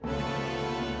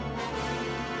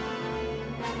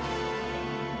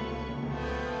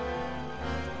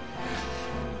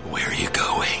you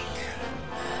going?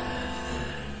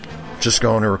 Just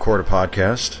going to record a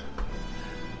podcast.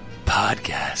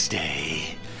 Podcast,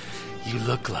 eh? You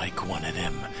look like one of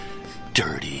them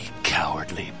dirty,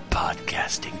 cowardly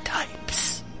podcasting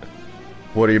types.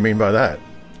 What do you mean by that?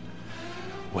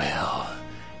 Well,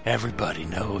 everybody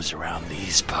knows around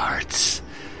these parts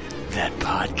that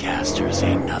podcasters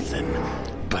ain't nothing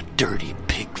but dirty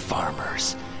pig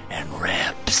farmers and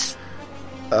reps.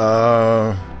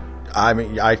 I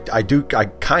mean, I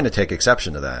kind of take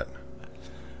exception to that.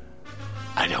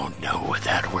 I don't know what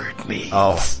that word means.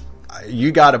 Oh,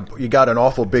 you got an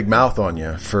awful big mouth on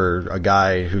you for a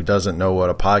guy who doesn't know what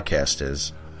a podcast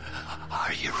is.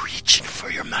 Are you reaching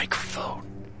for your microphone?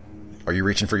 Are you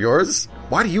reaching for yours?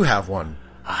 Why do you have one?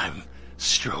 I'm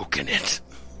stroking it.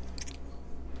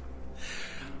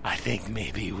 I think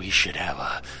maybe we should have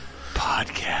a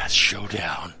podcast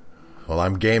showdown. Well,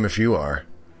 I'm game if you are.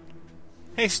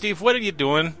 Hey, Steve, what are you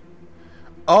doing?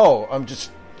 Oh, I'm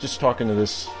just talking to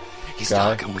this He's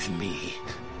guy. talking with me.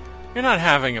 You're not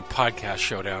having a podcast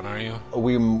showdown, are you?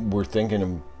 We were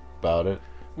thinking about it.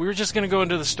 We were just going to go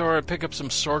into the store and pick up some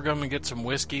sorghum and get some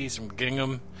whiskey, some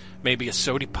gingham, maybe a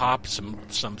sody pop, some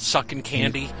sucking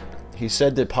candy. He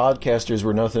said that podcasters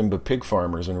were nothing but pig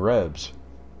farmers and rebs.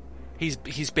 He's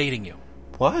baiting you.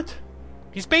 What?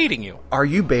 He's baiting you. Are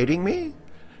you baiting me?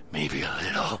 Maybe a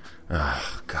little.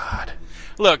 Oh, God.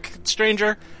 Look,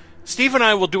 stranger, Steve and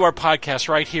I will do our podcast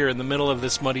right here in the middle of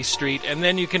this muddy street, and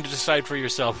then you can decide for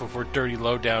yourself if we're dirty,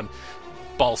 low-down,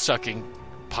 ball-sucking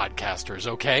podcasters,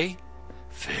 okay?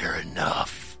 Fair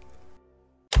enough.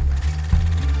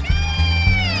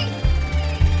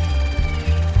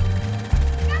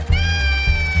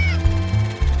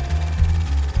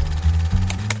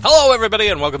 Hello, everybody,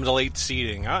 and welcome to Late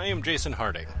Seating. I am Jason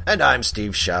Harding. And I'm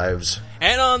Steve Shives.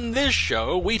 And on this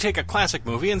show, we take a classic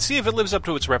movie and see if it lives up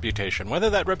to its reputation,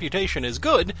 whether that reputation is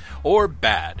good or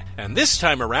bad. And this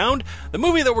time around, the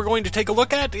movie that we're going to take a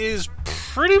look at is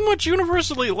pretty much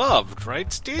universally loved,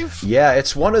 right, Steve? Yeah,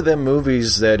 it's one of them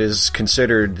movies that is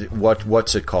considered,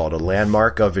 what's it called, a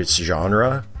landmark of its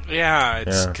genre? Yeah,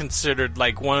 it's considered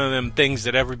like one of them things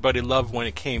that everybody loved when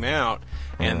it came out,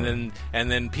 and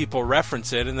then people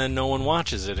reference it, and then no one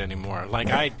watches it anymore.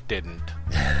 Like I didn't.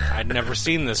 I'd never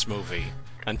seen this movie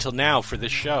until now for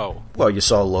this show. Well, you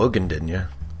saw Logan, didn't you?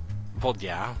 Well,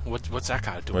 yeah. What's that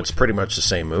got to do Well, with it's pretty much the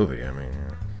same movie, I mean...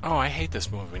 Oh, I hate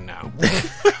this movie now.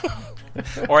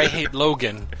 Or I hate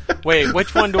Logan. Wait,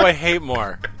 which one do I hate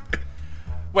more?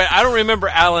 Wait, I don't remember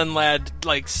Alan Ladd,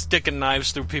 like, sticking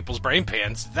knives through people's brain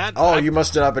pans. You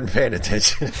must have not been paying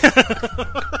attention.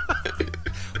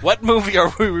 What movie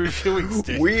are we reviewing,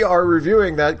 Steve? We are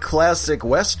reviewing that classic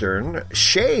Western,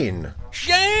 Shane.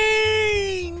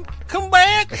 Shane! Come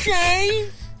back, Shane!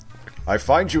 I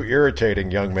find you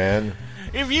irritating, young man.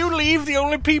 If you leave, the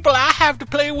only people I have to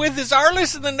play with is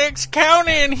Arliss in the next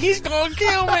county, and he's gonna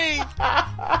kill me!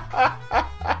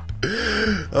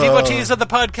 Devotees of the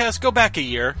podcast, go back a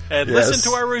year and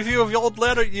listen to our review of Old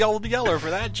Yeller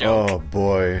for that joke. Oh,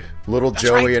 boy. Little That's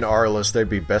Joey right. and Arliss, they'd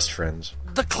be best friends.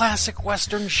 The classic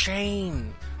Western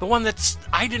Shane. The one that's...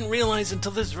 I didn't realize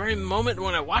until this very moment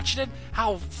when I watched it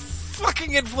how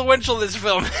fucking influential this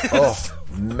film is. Oh,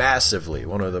 massively.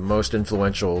 One of the most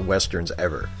influential Westerns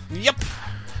ever. Yep.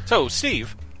 So,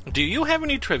 Steve, do you have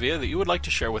any trivia that you would like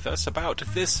to share with us about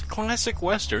this classic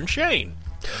Western Shane?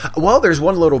 Well, there's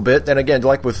one little bit, and again,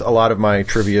 like with a lot of my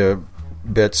trivia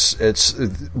bits, it's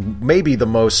maybe the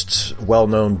most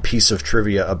well-known piece of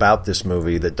trivia about this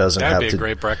movie that doesn't have to... That'd be a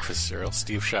great breakfast cereal,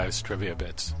 Steve Shive's Trivia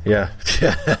Bits. Yeah. It's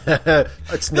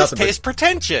This nothing tastes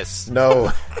pretentious.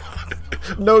 No.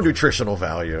 No nutritional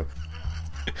value.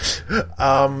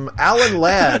 Alan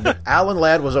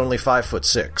Ladd was only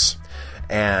 5'6",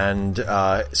 and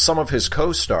some of his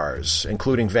co-stars,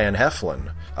 including Van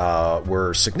Heflin,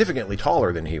 were significantly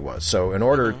taller than he was. So in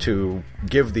order to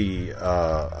give the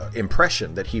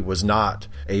impression that he was not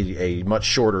a much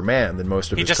shorter man than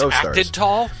most of his co-stars. He just acted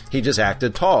tall? He just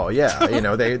acted tall, yeah.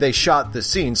 They shot the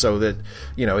scene so that,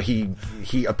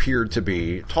 he appeared to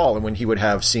be tall. And when he would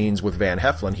have scenes with Van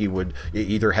Heflin,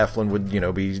 either Heflin would,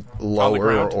 be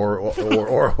lower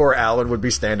or Alan would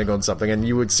be standing on something, and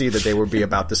you would see that they would be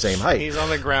about the same height. He's on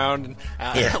the ground,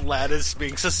 and Ladd is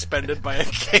being suspended by a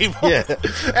cable. Yeah.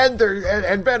 And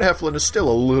Van Heflin is still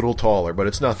a little taller, but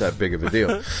it's not that big of a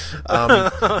deal.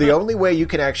 The only way you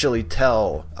can actually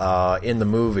tell in the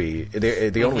movie,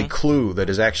 the only clue that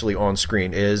is actually on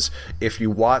screen is if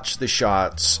you watch the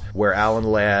shots where Alan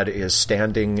Ladd is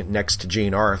standing next to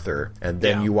Jean Arthur, and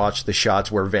then you watch the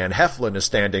shots where Van Heflin is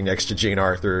standing next to Jean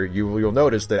Arthur, you'll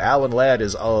notice that Alan Ladd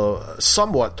is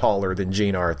somewhat taller than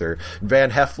Jean Arthur.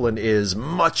 Van Heflin is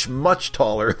much, much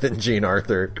taller than Jean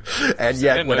Arthur. And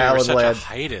yet when Alan Ladd...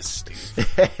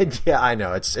 Steve. Yeah, I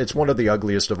know. It's one of the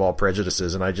ugliest of all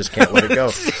prejudices, and I just can't let it go.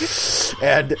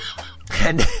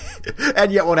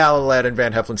 And yet when Alan Ladd and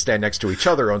Van Heflin stand next to each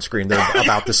other on screen, they're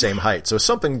about the same height. So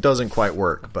something doesn't quite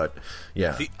work, but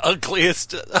yeah. The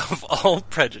ugliest of all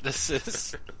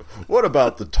prejudices. What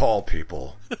about the tall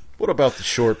people? What about the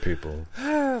short people?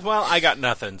 Well, I got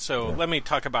nothing, so let me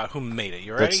talk about who made it.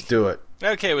 You ready? Let's do it.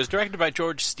 Okay, it was directed by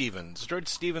George Stevens. George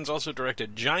Stevens also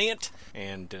directed Giant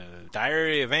and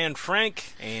Diary of Anne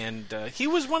Frank, and he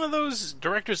was one of those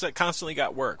directors that constantly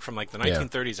got work from like the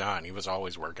 1930s on. He was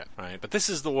always working, right? But this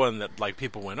is the one that like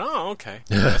people went, oh, okay.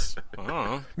 Yes.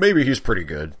 Oh. Maybe he's pretty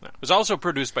good. It was also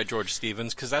produced by George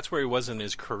Stevens because that's where he was in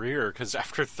his career, because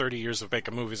after 30 years of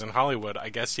making movies in Hollywood, I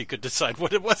guess he could decide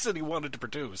what it was that he wanted to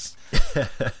produce.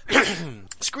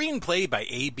 Screenplay by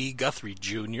A.B. Guthrie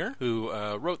Jr., who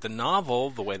wrote the novel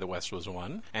The Way the West Was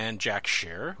Won, and Jack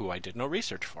Scher, who I did no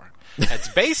research for. It's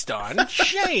based on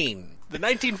Shane, the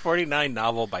 1949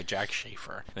 novel by Jack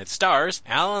Schaefer. And it stars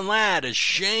Alan Ladd as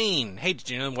Shane. Hey, did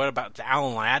you know what about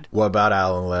Alan Ladd? What about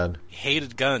Alan Ladd? He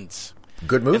hated guns.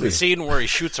 Good movie. In the scene where he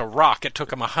shoots a rock, it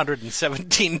took him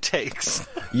 117 takes.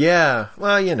 Yeah,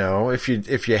 well, you know, if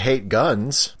you hate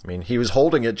guns, I mean, he was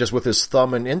holding it just with his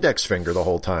thumb and index finger the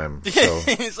whole time. So.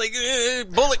 He's like,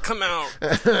 bullet come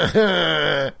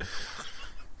out.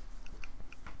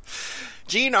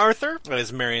 Jean Arthur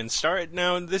as Marion Starr.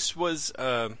 Now, this was...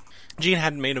 Jean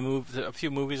hadn't made a few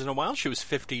movies in a while. She was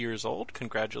 50 years old.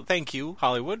 Thank you,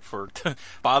 Hollywood, for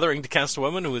bothering to cast a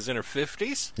woman who was in her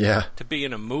 50s to be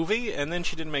in a movie, and then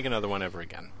she didn't make another one ever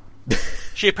again.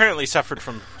 She apparently suffered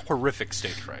from horrific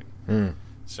stage fright.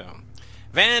 So,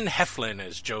 Van Heflin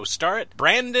as Joe Starrett,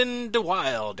 Brandon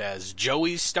DeWild as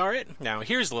Joey Starrett. Now,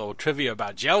 here's a little trivia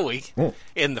about Joey.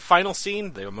 In the final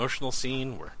scene, the emotional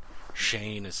scene where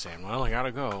Shane is saying, well, I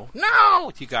gotta go.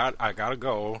 No! I gotta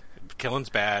go. Killing's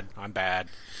bad. I'm bad.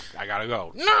 I gotta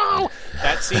go. No!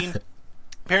 That scene,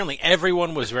 apparently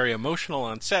everyone was very emotional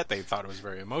on set. They thought it was a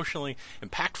very emotionally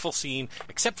impactful scene,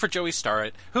 except for Joey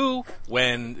Starrett, who,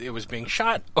 when it was being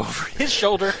shot over his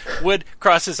shoulder, would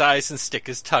cross his eyes and stick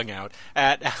his tongue out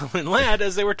at Alan Ladd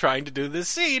as they were trying to do this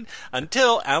scene,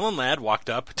 until Alan Ladd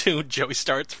walked up to Joey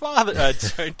Starrett's father,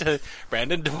 to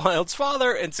Brandon DeWild's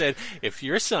father, and said, if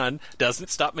your son doesn't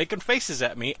stop making faces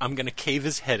at me, I'm going to cave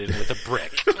his head in with a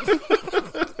brick.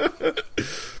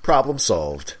 Problem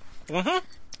solved.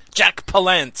 Jack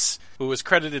Palance, who was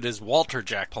credited as Walter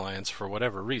Jack Palance for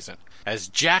whatever reason, as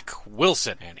Jack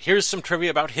Wilson. And here's some trivia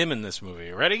about him in this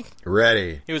movie. Ready?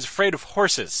 Ready. He was afraid of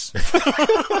horses.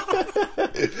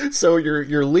 So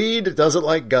your lead doesn't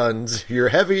like guns, your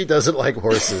heavy doesn't like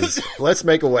horses. Let's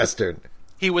make a Western.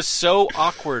 He was so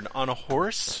awkward on a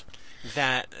horse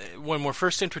that when we're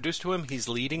first introduced to him, he's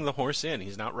leading the horse in.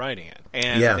 He's not riding it.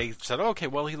 And they said, okay,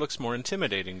 well, he looks more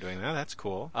intimidating doing that. That's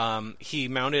cool. He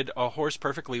mounted a horse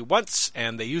perfectly once,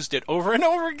 and they used it over and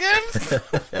over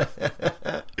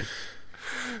again.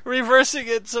 Reversing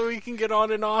it so he can get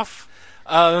on and off.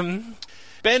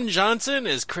 Ben Johnson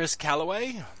is Chris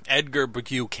Calloway. Edgar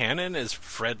Buchanan is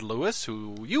Fred Lewis,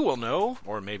 who you will know,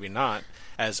 or maybe not,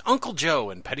 as Uncle Joe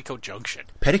in Petticoat Junction.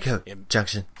 Petticoat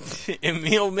Junction.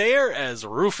 Emil Mayer as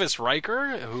Rufus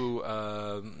Riker, who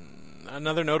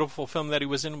another notable film that he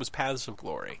was in was Paths of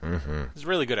Glory. He's a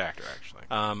really good actor, actually.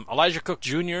 Elijah Cook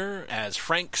Jr. as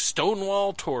Frank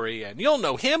Stonewall Torrey, and you'll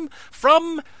know him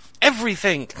from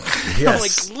everything.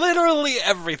 Yes. Like, literally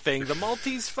everything. The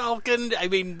Maltese Falcon. I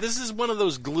mean, this is one of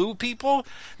those glue people.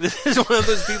 This is one of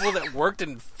those people that worked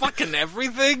in fucking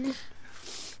everything.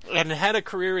 And had a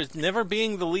career as never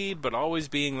being the lead, but always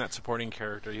being that supporting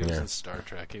character. He was in Star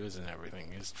Trek. He was in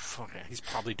everything. He's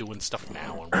probably doing stuff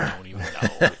now, and we don't even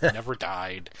know. He never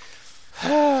died.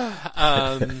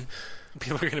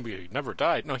 People are going to be, he never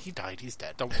died. No, he died. He's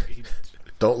dead. Don't worry.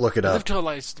 Don't look it up. Lived to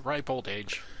a ripe old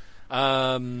age. Who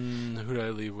did I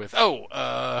leave with?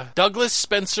 Douglas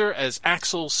Spencer as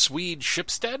Axel Swede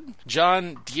Shipstead.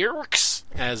 John Dierks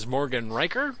as Morgan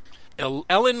Riker.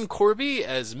 Ellen Corby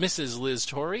as Mrs. Liz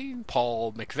Torrey,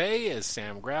 Paul McVeigh as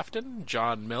Sam Grafton,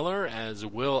 John Miller as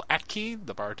Will Atke,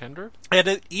 the bartender,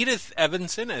 Edith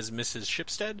Evanson as Mrs.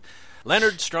 Shipstead,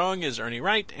 Leonard Strong as Ernie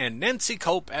Wright, and Nancy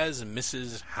Culp as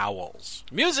Mrs. Howells.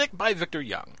 Music by Victor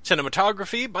Young.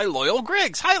 Cinematography by Loyal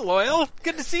Griggs. Hi, Loyal.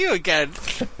 Good to see you again.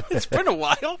 It's been a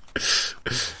while.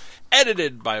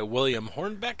 Edited by William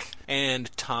Hornbeck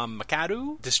and Tom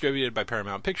McAdoo. Distributed by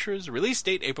Paramount Pictures. Release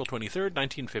date April 23rd,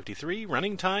 1953.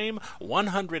 Running time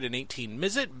 118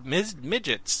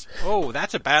 midgets. Oh,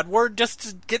 that's a bad word just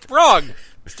to get wrong.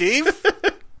 Steve?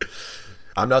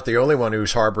 I'm not the only one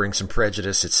who's harboring some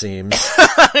prejudice, it seems.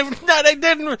 I'm not, I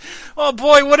didn't. Oh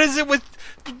boy, what is it with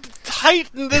height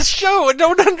in this show? I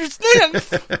don't understand.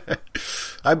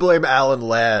 I blame Alan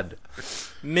Ladd.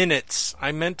 Minutes.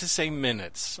 I meant to say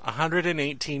minutes.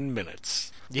 118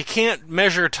 minutes. You can't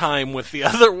measure time with the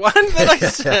other one that I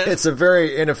said. It's a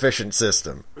very inefficient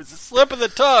system. It's a slip of the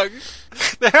tongue.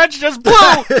 The hatch just blew.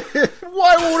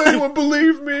 Why won't anyone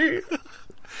believe me?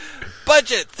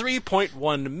 Budget,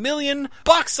 $3.1 million.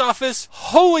 Box office,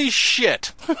 holy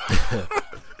shit.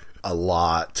 A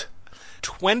lot.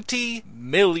 $20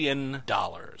 million.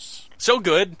 So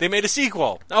good, they made a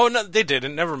sequel. Oh, no, they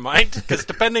didn't. Never mind. Because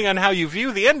depending on how you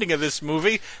view the ending of this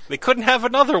movie, they couldn't have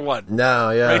another one. No,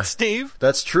 yeah. Right, Steve?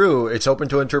 That's true. It's open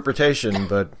to interpretation,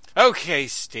 but... Okay,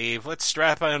 Steve, let's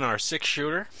strap on our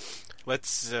 6-shooter.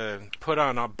 Let's put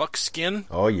on our buckskin.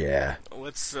 Oh, yeah.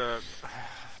 Let's,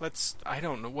 I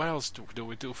don't know, what else do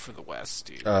we do for the West,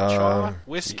 Steve? Chaw?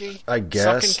 Whiskey? I guess.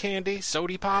 Sucking candy?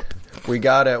 Sody pop? We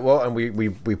got it. Well, and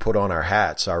we put on our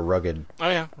hats, our rugged,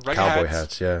 rugged cowboy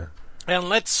hats, yeah. And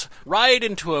let's ride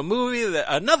into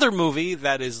another movie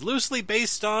that is loosely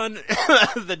based on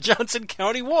the Johnson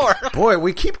County War. Boy,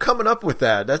 we keep coming up with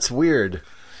that. That's weird.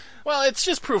 Well, it's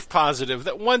just proof positive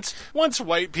that once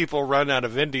white people run out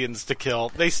of Indians to kill,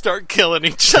 they start killing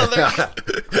each other.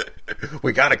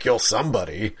 We gotta kill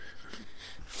somebody.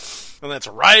 And let's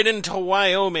ride into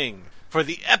Wyoming for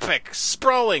the epic,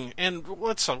 sprawling, and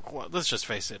let's just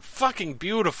face it, fucking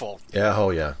beautiful. Yeah, oh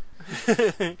yeah.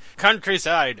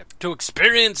 Countryside to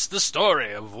experience the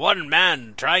story of one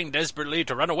man trying desperately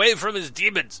to run away from his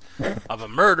demons of a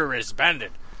murderous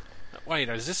bandit. Wait,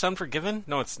 is this Unforgiven?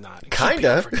 No, it's not.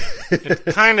 Kinda. It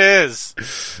kinda is.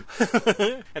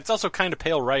 It's also kinda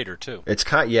Pale Rider, too. It's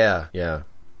yeah.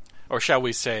 Or shall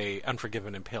we say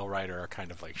Unforgiven and Pale Rider are kind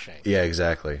of like Shane. Yeah,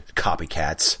 exactly.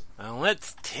 Copycats. Now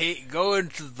let's go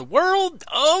into the world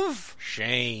of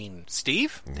Shane.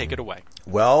 Steve, take it away.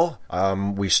 Well,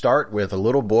 we start with a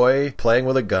little boy playing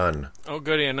with a gun. Oh,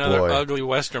 goody, another ugly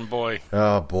Western boy.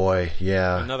 Oh, boy,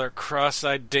 yeah. Another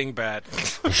cross-eyed dingbat.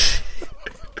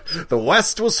 The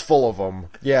West was full of them.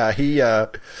 Yeah, he's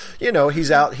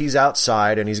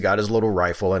outside and he's got his little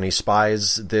rifle and he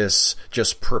spies this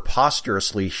just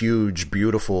preposterously huge,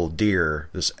 beautiful deer,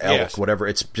 this elk, yes. Whatever.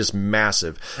 It's just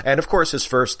massive. And of course his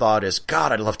first thought is,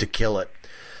 God, I'd love to kill it.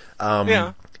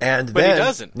 Yeah. But he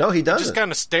doesn't. No, he doesn't. He just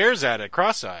kind of stares at it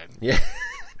cross-eyed. Yeah.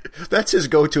 That's his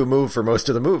go-to move for most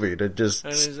of the movie, to just...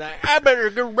 And he's like, I better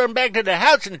go run back to the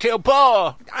house and tell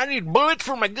Pa I need bullets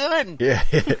for my gun. Yeah.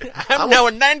 I'm now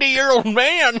a 90-year-old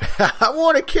man. I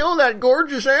want to kill that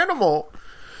gorgeous animal.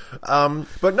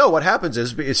 But no, what happens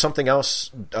is something else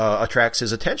attracts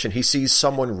his attention. He sees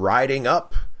someone riding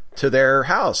up to their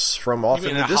house from off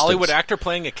in the distance. A Hollywood actor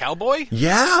playing a cowboy?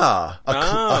 Yeah.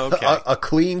 A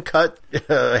clean-cut,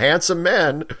 handsome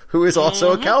man who is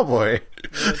also a cowboy.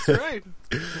 That's right.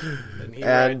 And he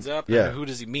rides up, and who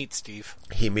does he meet, Steve?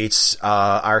 He meets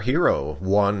our hero,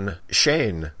 one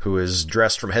Shane, who is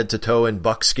dressed from head to toe in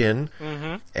buckskin,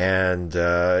 and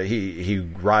he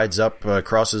rides up,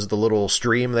 crosses the little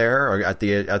stream there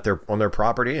on their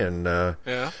property, and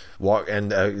the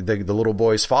little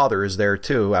boy's father is there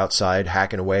too, outside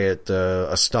hacking away at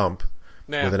a stump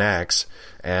with an axe.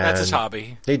 And that's his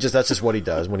hobby. That's just what he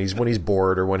does when he's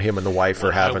bored, or when him and the wife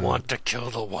are having. I want to kill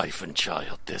the wife and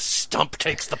child. This stump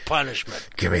takes the punishment.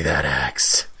 Give me that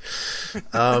axe.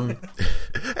 And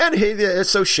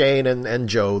so Shane and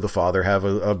Joe, the father, have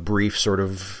a brief sort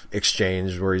of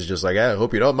exchange where he's just like, I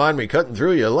hope you don't mind me cutting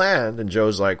through your land. And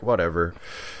Joe's like, whatever.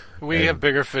 We have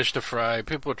bigger fish to fry.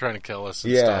 People are trying to kill us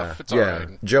and stuff. It's all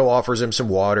right. Joe offers him some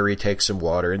water. He takes some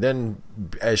water. And then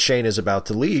as Shane is about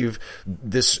to leave,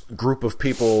 this group of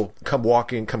people come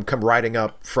riding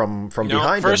up from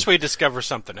behind him. First we discover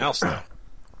something else, though.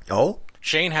 Oh?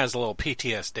 Shane has a little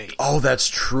PTSD. Oh, that's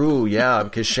true, yeah,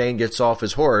 because Shane gets off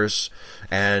his horse,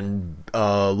 and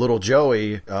little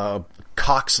Joey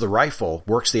cocks the rifle,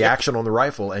 works the action on the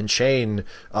rifle, and Shane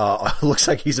looks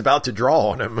like he's about to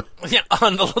draw on him. Yeah,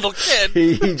 on the little kid.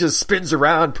 He just spins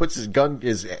around, puts his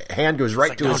hand goes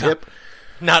right to his hip.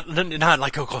 Not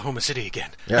like Oklahoma City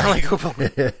again. Yeah. Not like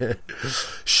Oklahoma.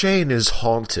 Shane is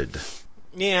haunted.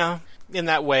 Yeah, in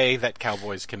that way that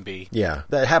cowboys can be. Yeah,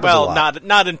 that happens a lot. Well,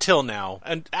 not until now,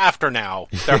 and after now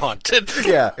they're haunted.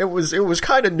 Yeah, it was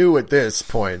kind of new at this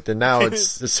point, and now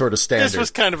it's sort of standard. This was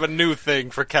kind of a new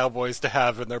thing for cowboys to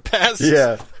have in their past.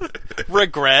 Yeah.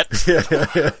 Regret.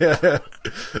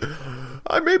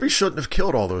 I maybe shouldn't have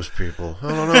killed all those people. I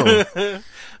don't know.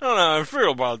 I don't know. I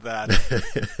feel about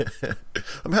that.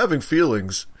 I'm having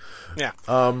feelings. Yeah.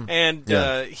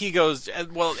 Yeah. He goes,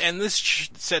 well, and this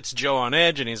sets Joe on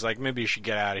edge, and he's like, maybe you should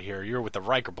get out of here. You're with the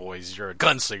Riker boys. You're a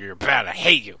gunslinger. You're bad. I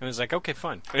hate you. And he's like, okay,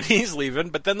 fine. And he's leaving,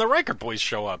 but then the Riker boys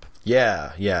show up.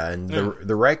 Yeah, and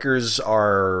the Rikers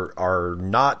are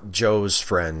not Joe's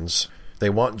friends. They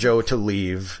want Joe to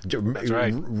leave. That's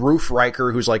right. Roof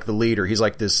Riker, who's like the leader, he's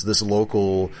like this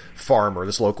local farmer,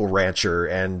 this local rancher,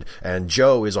 and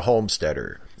Joe is a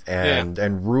homesteader.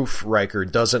 And Roof Riker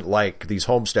doesn't like these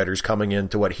homesteaders coming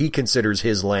into what he considers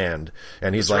his land.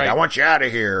 And he's I want you out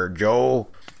of here, Joe.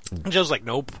 And Joe's like,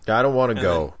 nope. I don't want to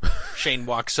go. Shane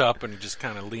walks up and he just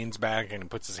kind of leans back and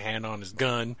puts his hand on his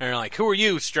gun. And they're like, who are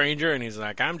you, stranger? And he's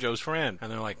like, I'm Joe's friend. And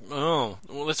they're like, oh,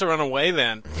 well, let's run away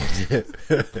then.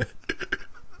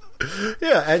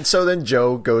 Yeah, and so then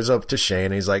Joe goes up to Shane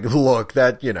and he's like, look,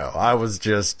 I was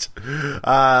just,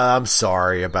 I'm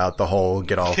sorry about the whole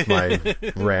get off my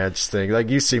ranch thing. Like,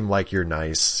 you seem like you're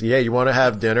nice. Yeah, you want to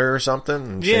have dinner or something?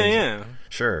 And yeah.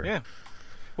 Sure. Yeah.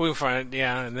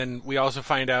 And then we also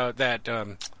find out that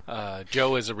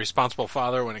Joe is a responsible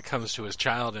father when it comes to his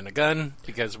child and a gun,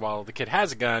 because while the kid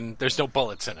has a gun, there's no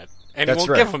bullets in it. And he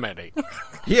won't give him any.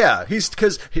 Yeah,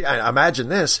 because imagine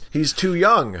this, he's too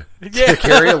young to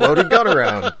carry a loaded gun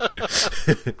around.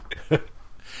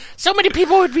 So many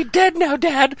people would be dead now,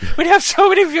 Dad. We'd have so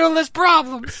many fewer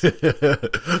problems.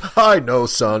 I know,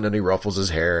 son, and he ruffles his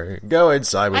hair. Go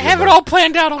inside with I have it all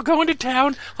planned out. I'll go into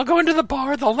town. I'll go into the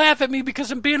bar. They'll laugh at me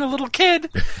because I'm being a little kid.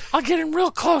 I'll get in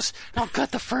real close. And I'll cut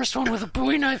the first one with a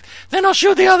Bowie knife. Then I'll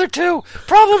shoot the other two.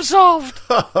 Problem solved.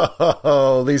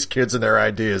 Oh, these kids and their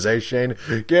ideas, eh, Shane?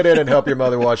 Get in and help your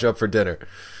mother wash up for dinner.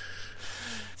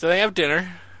 So they have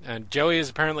dinner. And Joey is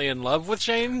apparently in love with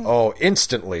Shane? Oh,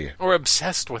 instantly. Or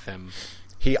obsessed with him.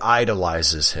 He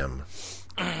idolizes him.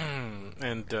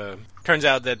 And turns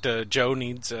out that Joe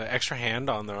needs an extra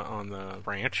hand on the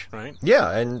ranch, right?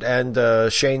 Yeah,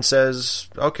 and Shane says,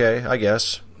 okay, I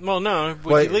guess. Well, no,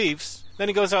 when he leaves, then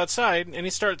he goes outside and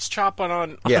he starts chopping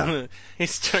on... Yeah. He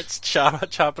starts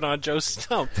chopping on Joe's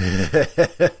stump.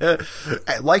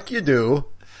 Like you do.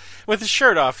 With his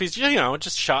shirt off, he's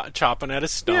just chopping at his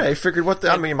stump. Yeah, he figured, might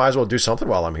as well do something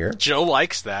while I'm here. Joe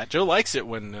likes that. Joe likes it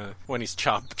when he's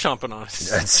chomping on his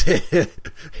stump. That's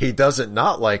it. He doesn't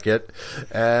not like it.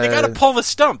 And they got to pull the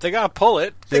stump. They got to pull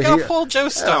it. They got to pull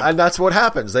Joe's stump. And that's what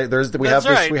happens. We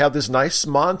have this nice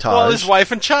montage. Well, his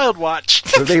wife and child watch.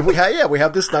 We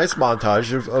have this nice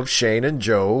montage of Shane and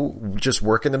Joe just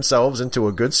working themselves into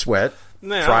a good sweat,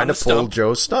 trying to pull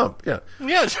Joe's stump. Yeah,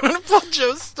 trying to pull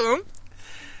Joe's stump.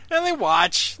 And they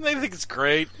watch. They think it's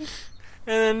great.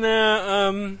 And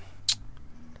then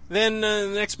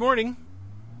the next morning,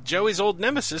 Joey's old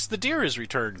nemesis, the deer, is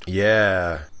returned.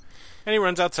 Yeah. And he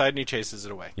runs outside and he chases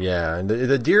it away. Yeah, and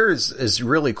the deer is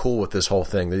really cool with this whole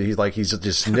thing. He's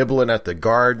just nibbling at the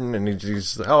garden, and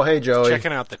he's oh, hey, Joey.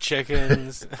 Checking out the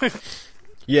chickens.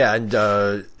 Yeah,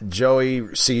 and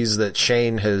Joey sees that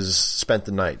Shane has spent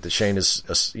the night. That Shane is,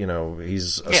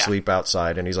 he's asleep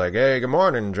outside, and he's like, hey, good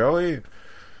morning, Joey.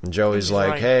 And Joey's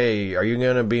like, hey, are you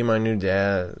going to be my new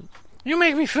dad? You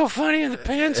make me feel funny in the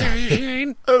pants here,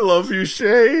 Shane. I love you,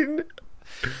 Shane.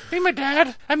 Be my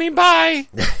dad. I mean, bye.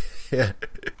 Yeah.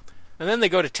 And then they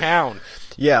go to town.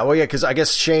 Yeah, because I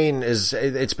guess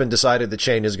it's been decided that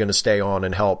Shane is going to stay on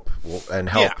and help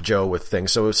Joe with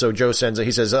things. So Joe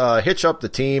he says, hitch up the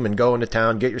team and go into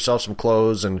town, get yourself some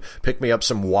clothes and pick me up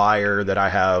some wire that I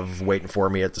have waiting for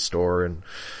me at the store, and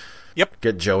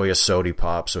get Joey a soda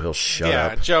pop so he'll shut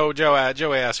up. Yeah,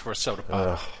 Joey asked for a soda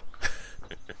pop.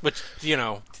 Which,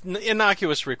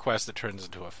 innocuous request that turns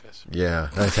into a fist. Yeah.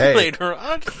 Hey, later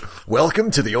on. Welcome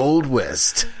to the Old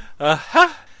West. So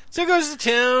he goes to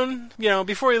town.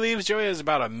 Before he leaves, Joey has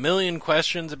about 1 million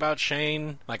questions about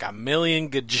Shane. Like 1 million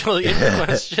gajillion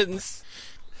questions.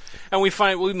 And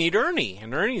we meet Ernie,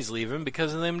 and Ernie's leaving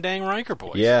because of them dang Riker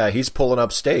boys. Yeah, he's pulling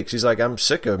up stakes. He's like, I'm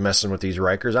sick of messing with these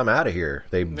Rikers. I'm out of here.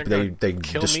 They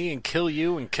kill me and kill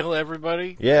you and kill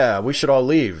everybody. Yeah, we should all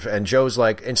leave. And Joe's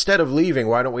like, instead of leaving,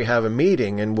 why don't we have a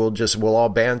meeting and we'll all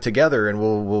band together and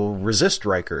we'll resist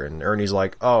Riker. And Ernie's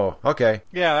like, oh, okay.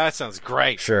 Yeah, that sounds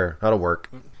great. Sure, that'll work.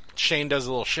 Shane does a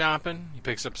little shopping. He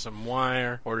picks up some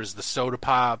wire, orders the soda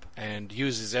pop, and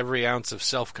uses every ounce of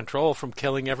self-control from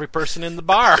killing every person in the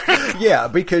bar. Yeah,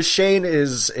 because Shane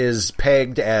is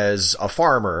pegged as a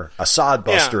farmer, a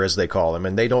sodbuster as they call him,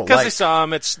 and they don't like... Because they saw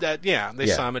him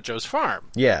saw him at Joe's farm.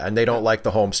 Yeah, and they don't like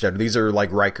the homesteader. These are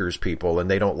like Riker's people,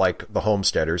 and they don't like the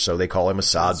homesteader, so they call him a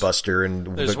sodbuster.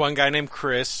 And there's one guy named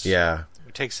Chris. Yeah.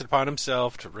 Takes it upon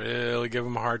himself to really give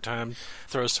him a hard time,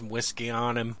 throws some whiskey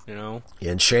on him,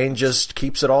 And Shane just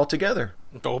keeps it all together.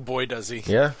 Oh boy, does he.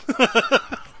 Yeah.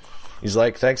 He's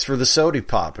like, thanks for the soda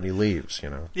pop, and he leaves,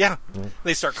 Yeah.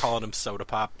 They start calling him Soda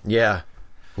Pop. Yeah.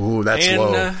 Ooh, that's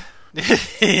low.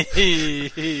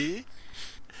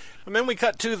 And then we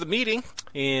cut to the meeting,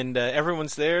 and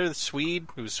everyone's there, the Swede,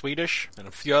 who's Swedish, and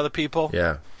a few other people.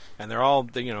 Yeah. And they're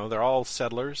all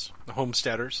settlers, the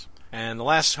homesteaders. And the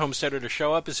last homesteader to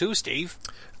show up is who, Steve?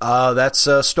 That's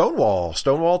Stonewall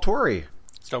Tory.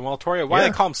 Stonewall Tory. Why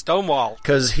do they call him Stonewall?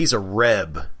 Because he's a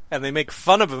reb. And they make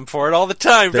fun of him for it all the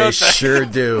time, don't they? They sure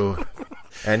do.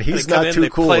 And he's not too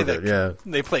cool with it. Yeah.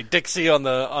 They play Dixie on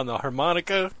the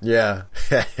harmonica. Yeah.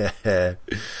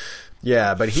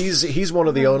 Yeah, but he's one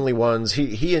of the only ones.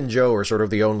 He and Joe are sort of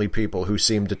the only people who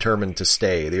seem determined to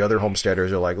stay. The other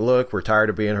homesteaders are like, look, we're tired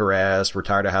of being harassed. We're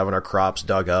tired of having our crops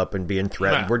dug up and being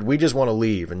threatened. We just want to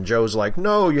leave. And Joe's like,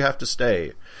 no, you have to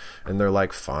stay. And they're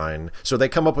like, fine. So they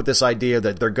come up with this idea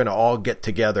that they're going to all get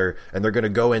together and they're going to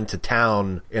go into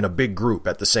town in a big group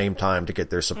at the same time to get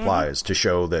their supplies to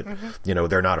show that,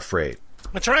 they're not afraid.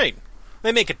 That's right.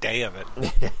 They make a day of it.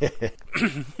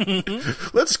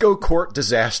 Let's go court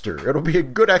disaster. It'll be a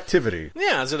good activity.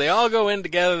 Yeah, so they all go in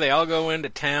together. They all go into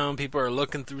town. People are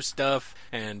looking through stuff.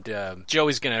 And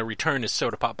Joey's going to return his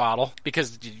soda pop bottle.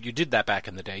 Because you did that back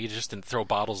in the day. You just didn't throw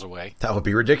bottles away. That would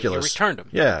be ridiculous. You returned them.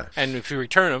 Yeah. And if you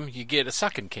return them, you get a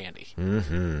sucking candy.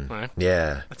 Mm-hmm. Right?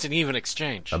 Yeah. That's an even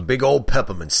exchange. A big old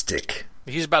peppermint stick.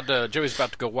 Joey's about to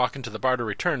go walk into the bar to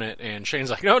return it, and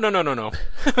Shane's like, no.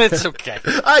 It's okay.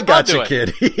 I got you,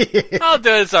 kid. I'll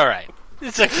do it. It's all right.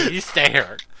 It's okay. You stay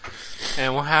here.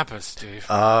 And what happens, Steve?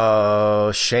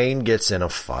 Shane gets in a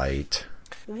fight.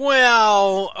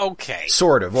 Well, okay.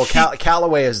 Sort of. Well,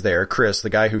 Calloway is there, Chris, the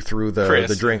guy who threw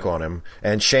the drink on him.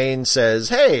 And Shane says,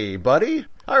 hey, buddy,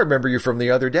 I remember you from the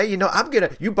other day.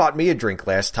 You bought me a drink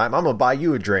last time. I'm going to buy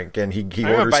you a drink. And I'm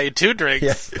going to buy you 2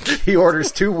 drinks. Yeah, he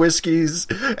orders 2 whiskeys.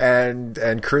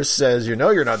 And Chris says,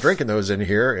 you're not drinking those in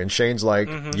here. And Shane's like,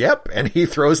 yep. And he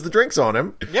throws the drinks on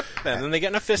him. Yep. And then they get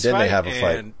in a fist fight. Then they have a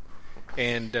fight.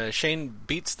 And Shane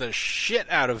beats the shit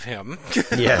out of him.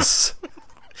 Yes.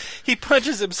 He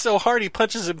punches him so hard, he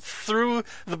punches him through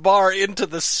the bar into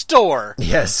the store.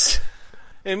 Yes.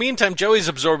 In the meantime, Joey's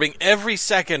absorbing every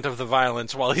second of the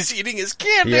violence while he's eating his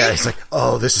candy. Yeah, he's like,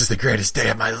 oh, this is the greatest day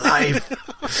of my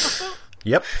life.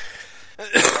 Yep.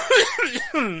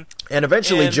 And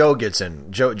eventually Joe gets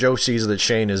in. Joe sees that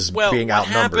Shane is being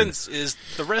outnumbered. What happens is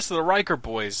the rest of the Riker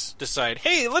boys decide,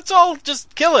 hey, let's all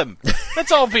just kill him.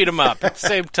 Let's all beat him up at the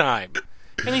same time.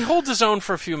 And he holds his own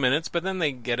for a few minutes, but then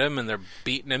they get him and they're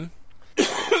beating him.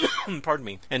 Pardon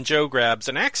me. And Joe grabs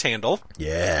an axe handle.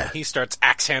 Yeah. He starts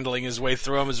axe handling his way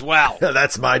through him as well.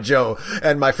 That's my Joe.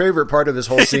 And my favorite part of this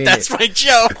whole scene... That's my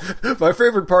Joe. My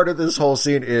favorite part of this whole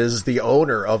scene is the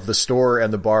owner of the store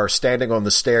and the bar standing on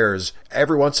the stairs,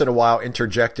 every once in a while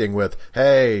interjecting with,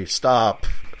 hey, stop.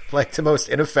 Like the most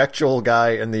ineffectual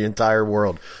guy in the entire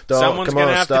world. Someone's going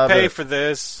to have to pay for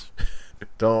this.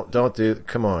 Don't do...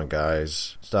 Come on,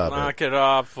 guys. Stop Knock it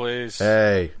off, please.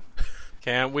 Hey.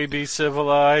 Can't we be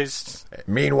civilized?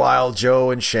 Meanwhile, Joe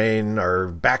and Shane are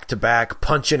back-to-back,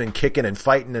 punching and kicking and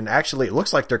fighting, and actually it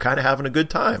looks like they're kind of having a good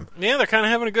time. Yeah, they're kind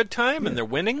of having a good time, and they're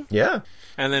winning. Yeah.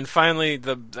 And then finally,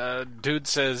 the dude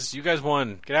says, you guys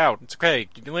won. Get out. It's okay.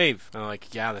 You can leave. And I'm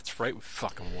like, yeah, that's right. We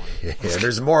fucking won. Yeah,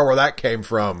 there's more where that came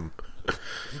from.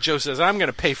 Joe says, I'm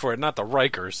going to pay for it, not the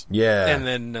Rikers. Yeah. And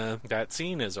then that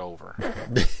scene is over.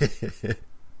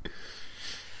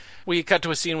 we cut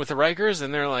to a scene with the Rikers,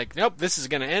 and they're like, nope, this is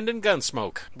going to end in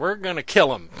Gunsmoke. We're going to kill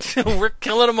them. We're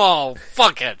killing them all.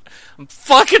 Fuck it. I'm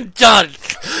fucking done.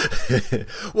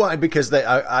 Well, because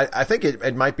I think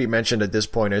it might be mentioned at this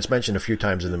point, it's mentioned a few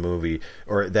times in the movie,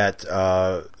 or that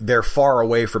they're far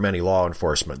away from any law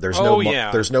enforcement. There's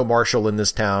there's no marshal in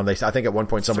this town. I think at one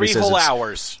point somebody 3 says whole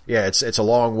hours. Yeah, it's a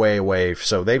long way away.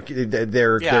 So they're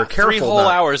careful. 3 whole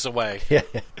hours away. Yeah.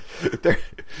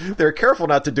 They're careful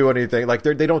not to do anything. Like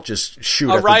they don't just shoot.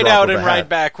 A at the ride drop out of and a ride hat.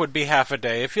 back would be half a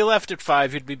day. If you left at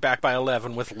 5, you'd be back by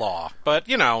 11 with law. But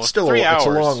Still 3 hours. It's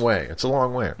a long way. It's a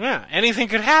long way. Yeah, anything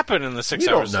could happen in the 6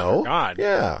 You hours. don't know. God.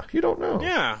 Yeah, you don't know.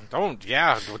 Yeah,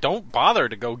 don't bother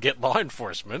to go get law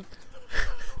enforcement.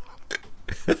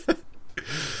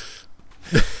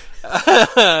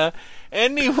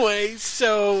 Anyway,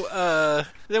 so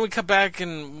then we come back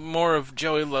and more of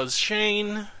Joey Loves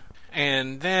Shane.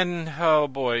 And then, oh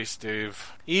boy,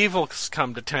 Steve, evil's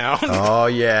come to town. Oh,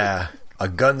 yeah. A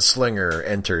gunslinger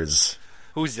enters.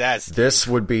 Who's that, Steve? This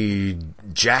would be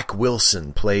Jack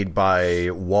Wilson, played by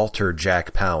Walter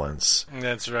Jack Palance.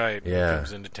 That's right. Yeah. He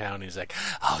comes into town, he's like,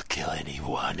 I'll kill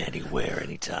anyone, anywhere,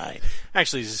 anytime.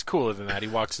 Actually, he's cooler than that. He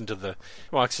walks into the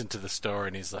store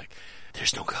and he's like,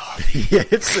 there's no coffee. Yeah,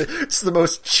 it's the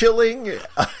most chilling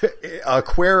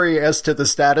query as to the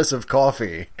status of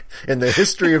coffee in the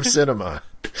history of cinema.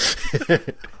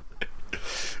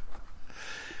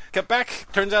 Cut back.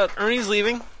 Turns out Ernie's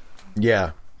leaving.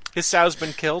 Yeah. His sow's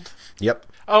been killed. Yep.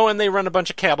 Oh, and they run a bunch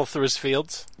of cattle through his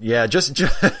fields. Yeah, just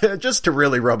to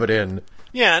really rub it in.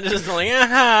 Yeah, just like,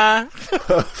 aha.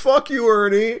 Fuck you,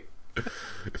 Ernie.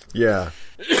 Yeah.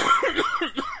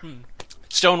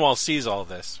 Stonewall sees all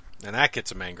this, and that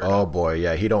gets him angry. Oh boy,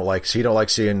 yeah. He don't like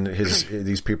seeing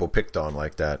these people picked on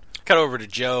like that. Cut over to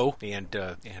Joe and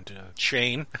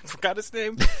Shane. I forgot his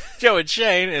name. Joe and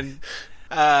Shane, and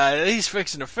he's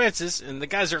fixing the fences, and the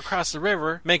guys are across the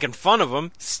river making fun of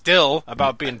him still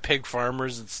about being pig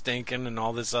farmers and stinking and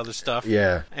all this other stuff.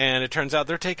 Yeah. And it turns out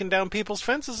they're taking down people's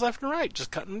fences left and right,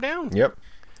 just cutting them down. Yep.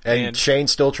 And Shane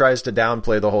still tries to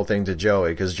downplay the whole thing to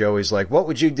Joey, because Joey's like, what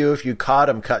would you do if you caught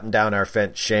him cutting down our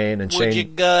fence, Shane? And Shane, would you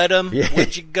gut them? Yeah.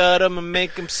 Would you gut them and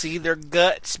make them see their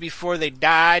guts before they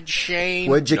died, Shane?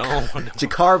 Would you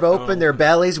carve open their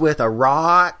bellies with a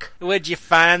rock? Would you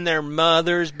find their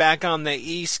mothers back on the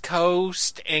East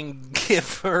Coast and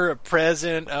give her a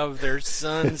present of their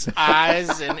son's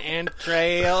eyes and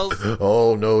entrails?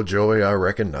 Oh, no, Joey, I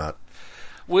reckon not.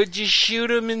 Would you shoot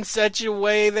them in such a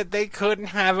way that they couldn't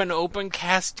have an open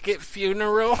casket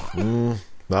funeral?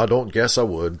 I don't guess I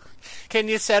would. Can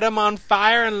you set them on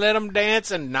fire and let them dance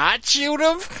and not shoot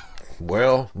them?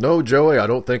 Well, no, Joey, I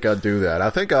don't think I'd do that. I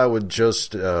think I would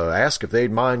just ask if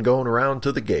they'd mind going around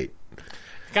to the gate.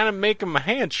 Kind of make them a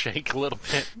handshake a little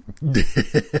bit.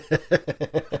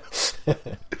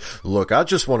 Look, I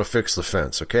just want to fix the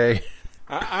fence, okay?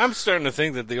 I'm starting to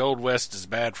think that the Old West is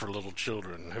bad for little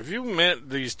children. Have you met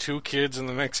these 2 kids in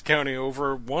the next county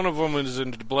over? One of them is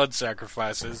into blood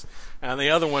sacrifices, and the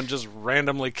other one just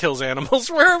randomly kills animals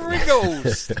wherever he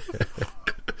goes.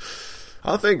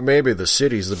 I think maybe the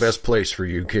city's the best place for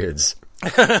you kids.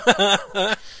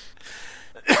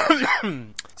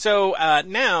 So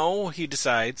now he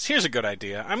decides, here's a good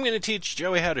idea. I'm going to teach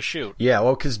Joey how to shoot. Yeah,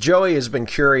 well, because Joey has been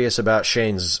curious about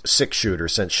Shane's 6-shooter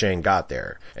since Shane got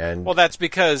there. And well, that's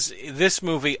because this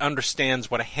movie understands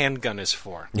what a handgun is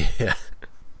for. Yeah.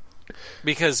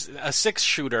 Because a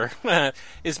 6-shooter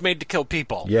is made to kill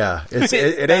people. Yeah.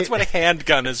 That's what a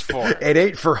handgun is for. It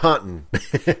ain't for hunting.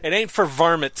 It ain't for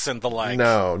varmints and the like.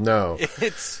 No.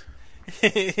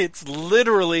 It's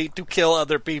literally to kill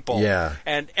other people. Yeah.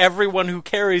 And everyone who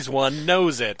carries one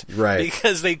knows it. Right.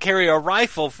 Because they carry a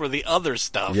rifle for the other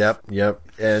stuff. Yep.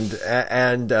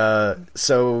 And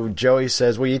so Joey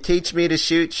says, will you teach me to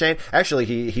shoot, Shane? Actually,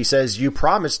 he says, you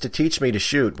promised to teach me to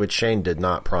shoot, which Shane did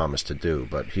not promise to do.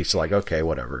 But he's like, okay,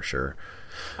 whatever, sure.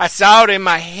 I saw it in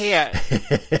my head.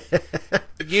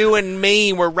 You and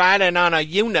me were riding on a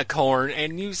unicorn,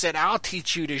 and you said, I'll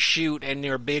teach you to shoot, and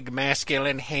your big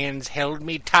masculine hands held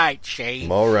me tight,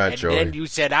 Shane. All right, Joey. And then you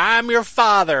said, I'm your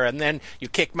father, and then you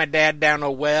kicked my dad down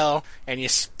a well, and you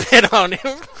spit on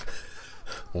him.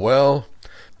 Well,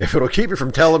 if it'll keep you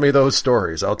from telling me those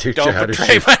stories, I'll teach you how to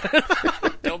shoot.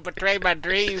 Don't betray my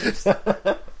dreams.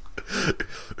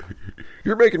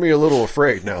 You're making me a little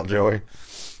afraid now, Joey.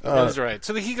 That's right.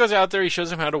 So he goes out there. He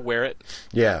shows him how to wear it.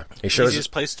 Yeah, he shows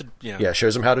easiest place to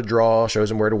shows him how to draw,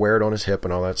 shows him where to wear it on his hip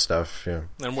and all that stuff. Yeah,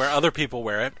 and where other people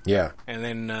wear it. Yeah, and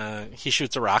then he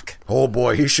shoots a rock. Oh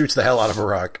boy, he shoots the hell out of a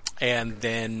rock. And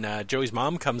then Joey's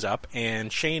mom comes up,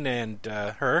 and Shane and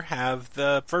her have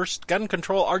the first gun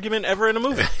control argument ever in a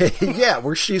movie. Yeah,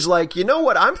 where she's like, you know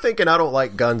what? I'm thinking I don't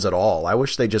like guns at all. I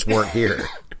wish they just weren't here.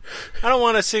 I don't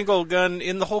want a single gun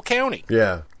in the whole county.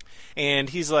 Yeah. And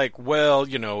he's like, well,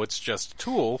 it's just a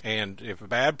tool, and if a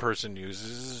bad person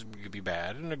uses it, it could be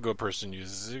bad, and a good person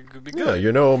uses it, it could be good.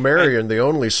 Yeah, Marion, the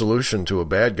only solution to a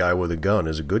bad guy with a gun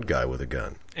is a good guy with a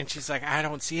gun. And she's like, I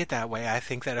don't see it that way. I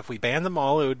think that if we banned them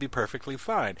all, it would be perfectly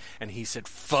fine. And he said,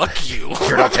 fuck you.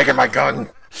 You're not taking my gun.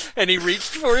 And he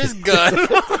reached for his gun.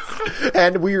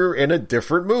 And we're in a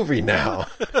different movie now.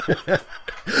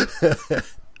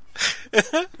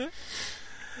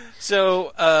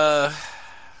 So,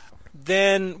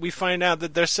 then we find out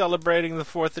that they're celebrating the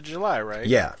 4th of July, right?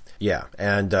 Yeah.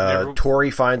 And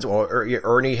Tori finds,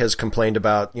 Ernie has complained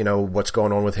about, what's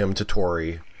going on with him to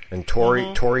Tori. And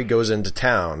Tori goes into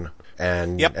town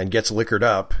and gets liquored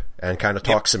up and kind of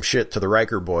talks some shit to the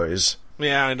Riker boys.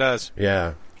 Yeah, it does.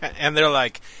 Yeah. And they're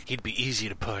like, he'd be easy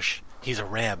to push. He's a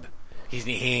reb. He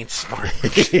ain't smart.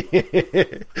 Yeah.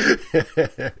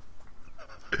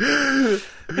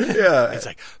 It's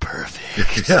like,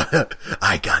 perfect.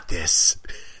 I got this.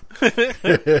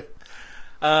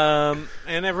 And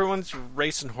everyone's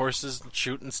racing horses and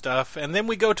shooting stuff. And then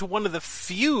we go to one of the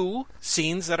few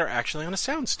scenes that are actually on a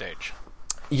soundstage.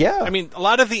 Yeah. I mean, a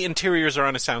lot of the interiors are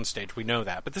on a soundstage. We know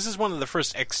that. But this is one of the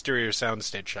first exterior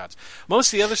soundstage shots.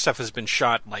 Most of the other stuff has been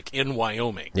shot, like, in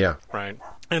Wyoming. Yeah. Right?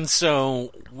 And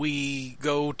so we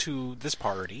go to this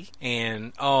party,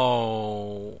 and,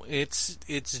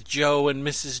 it's Joe and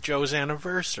Mrs. Joe's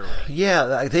anniversary.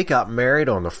 Yeah, they got married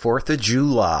on the 4th of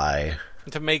July.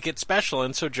 To make it special,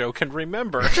 and so Joe can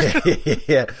remember.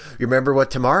 Yeah. You remember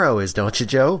what tomorrow is, don't you,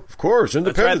 Joe? Of course,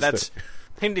 Independence Day.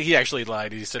 He actually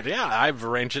lied. He said, yeah, I've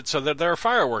arranged it so that there are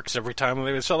fireworks every time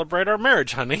they celebrate our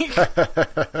marriage, honey.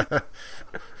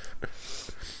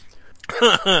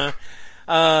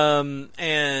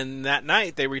 And that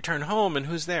night they return home, and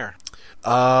who's there?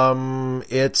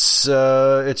 It's Riker.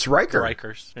 The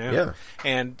Rikers. Yeah.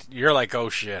 And you're like,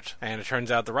 oh shit. And it turns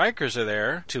out the Rikers are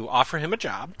there to offer him a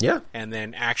job. Yeah. And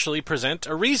then actually present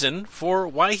a reason for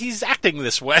why he's acting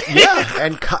this way. Yeah.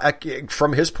 And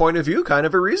from his point of view, kind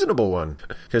of a reasonable one.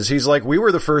 Because he's like, we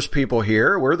were the first people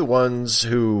here. We're the ones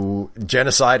who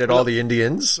genocided all the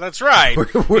Indians. That's right.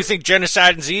 You think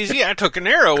genociding's easy? I took an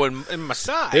arrow in my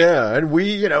side. Yeah. And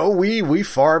we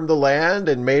farmed the land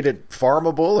and made it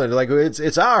farmable, and like,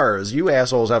 it's ours. You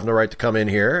assholes have no right to come in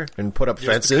here and put up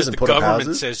fences and put up houses. The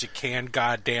government says you can,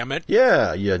 goddammit.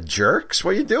 Yeah, you jerks.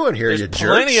 What are you doing here, There's you jerks?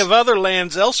 There's plenty of other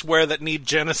lands elsewhere that need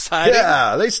genociding.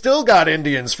 Yeah, they still got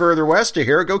Indians further west of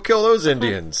here. Go kill those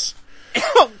Indians.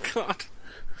 Oh, God.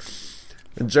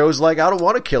 And Joe's like, I don't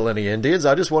want to kill any Indians.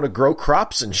 I just want to grow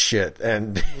crops and shit.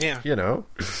 And,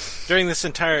 During this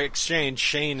entire exchange,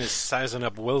 Shane is sizing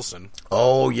up Wilson.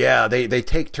 Oh, yeah. They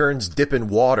take turns dipping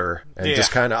water and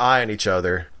just kind of eyeing each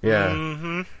other. Yeah.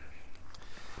 Mm-hmm.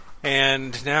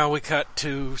 And now we cut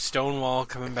to Stonewall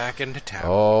coming back into town.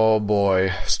 Oh,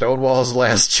 boy. Stonewall's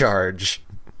last charge.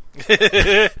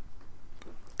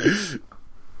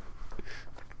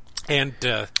 And,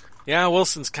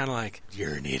 Wilson's kind of like,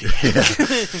 you're an idiot. Yeah.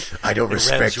 I don't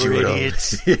respect you at all.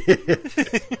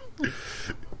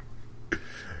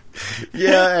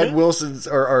 Yeah, and Wilson's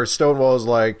or Stonewall's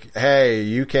like, hey,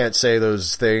 you can't say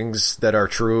those things that are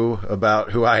true about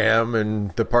who I am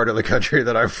and the part of the country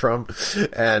that I'm from.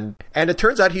 And it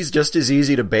turns out he's just as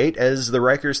easy to bait as the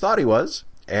Rikers thought he was.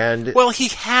 And well, he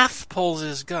half pulls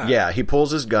his gun. Yeah, he pulls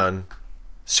his gun.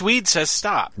 Swede says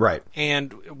stop. Right.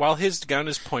 And while his gun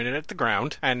is pointed at the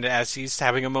ground, and as he's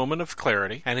having a moment of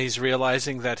clarity, and he's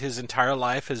realizing that his entire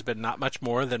life has been not much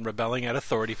more than rebelling at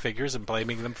authority figures and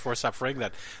blaming them for suffering,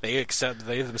 that they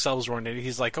themselves weren't in it,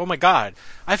 he's like, oh my God,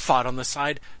 I fought on the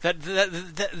side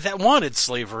that wanted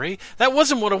slavery. That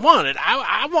wasn't what I wanted.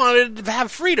 I wanted to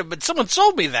have freedom, but someone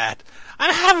sold me that.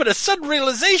 I'm having a sudden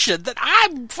realization that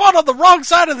I fought on the wrong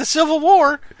side of the Civil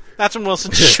War. That's when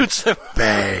Wilson shoots him.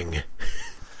 Bang.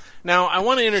 Now, I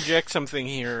want to interject something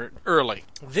here early.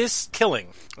 This killing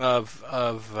of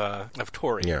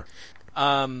Tori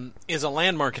is a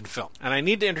landmark in film. And I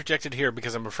need to interject it here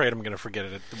because I'm afraid I'm going to forget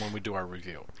it when we do our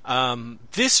review.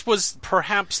 This was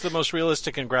perhaps the most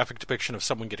realistic and graphic depiction of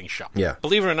someone getting shot. Yeah.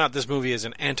 Believe it or not, this movie is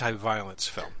an anti-violence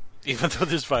film, even though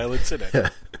there's violence in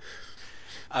it.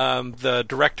 the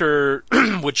director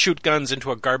would shoot guns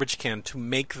into a garbage can to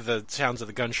make the sounds of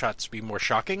the gunshots be more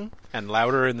shocking and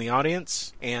louder in the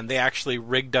audience. And they actually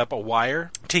rigged up a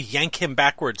wire to yank him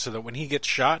backwards so that when he gets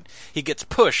shot, he gets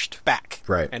pushed back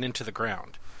and into the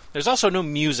ground. There's also no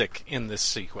music in this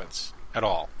sequence at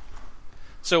all.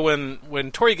 So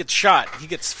when Tori gets shot, he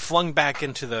gets flung back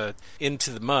into the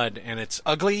mud, and it's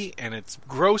ugly and it's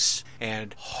gross,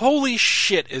 and holy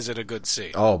shit, is it a good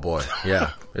scene? Oh boy,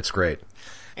 yeah, it's great.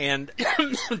 And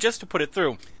just to put it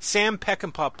through, Sam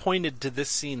Peckinpah pointed to this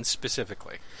scene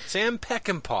specifically. Sam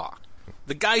Peckinpah,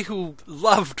 the guy who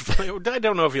loved, I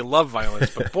don't know if he loved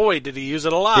violence, but boy, did he use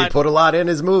it a lot. He put a lot in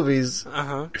his movies.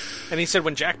 And he said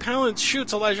when Jack Palance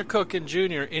shoots Elijah Cook and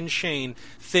Jr. in Shane,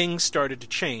 things started to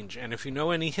change. And if you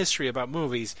know any history about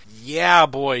movies, yeah,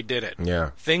 boy, did it.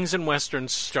 Yeah. Things in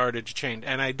Westerns started to change.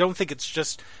 And I don't think it's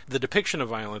just the depiction of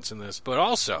violence in this, but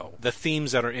also the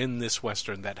themes that are in this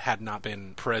Western that had not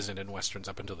been present in Westerns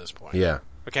up until this point. Yeah.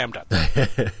 Okay, I'm done.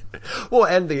 Well,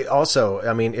 and also,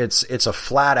 I mean, it's a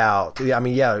flat out. I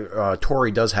mean,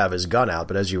 Tori does have his gun out,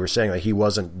 but as you were saying, like, he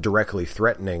wasn't directly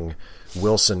threatening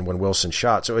Wilson when Wilson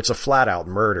shot, so it's a flat out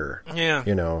murder. Yeah,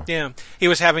 you know. Yeah, he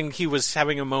was having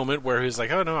a moment where he was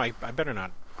like, "Oh no, I better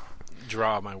not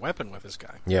draw my weapon with this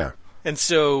guy." Yeah. And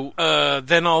so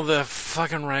then all the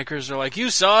fucking Rikers are like, "You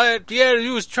saw it? Yeah,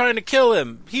 he was trying to kill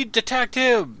him. He attacked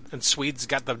him." And Swede's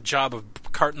got the job of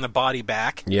carting the body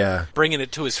back. Yeah. Bringing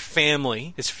it to his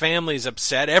family. His family's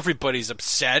upset. Everybody's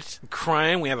upset.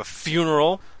 Crying. We have a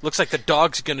funeral. Looks like the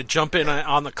dog's going to jump in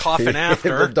on the coffin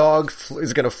after. The dog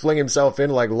is going to fling himself in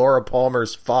like Laura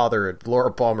Palmer's father at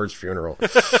Laura Palmer's funeral.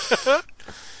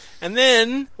 And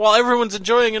then, while everyone's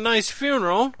enjoying a nice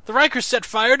funeral, the Rikers set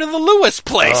fire to the Lewis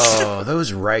place. Oh,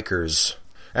 those Rikers.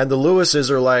 And the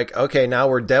Lewises are like, okay, now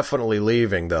we're definitely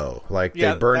leaving, though. Like,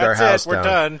 they burned our house down. We're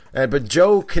done. But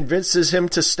Joe convinces him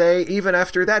to stay even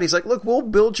after that. He's like, look, we'll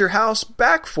build your house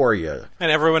back for you.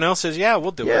 And everyone else says, yeah,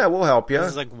 we'll do it. Yeah, we'll help you.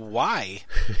 He's like, why?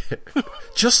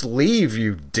 Just leave,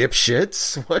 you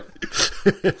dipshits. What?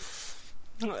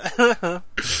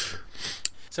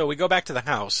 So we go back to the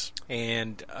house,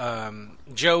 and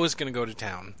Joe is going to go to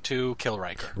town to kill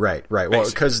Riker. Right. Well,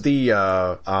 because the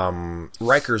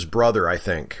Riker's brother, I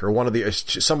think, or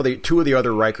two of the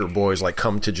other Riker boys, like,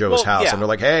 come to Joe's house, and they're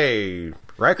like, "Hey,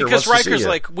 Riker because wants to Riker's see you."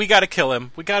 like, we got to kill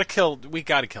him. We got to kill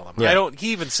him. Yeah.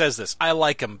 He even says this. I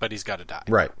like him, but he's got to die.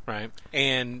 Right.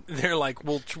 And they're like,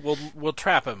 we'll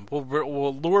trap him.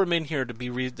 We'll lure him in here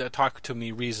to talk to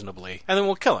me reasonably, and then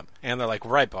we'll kill him. And they're like,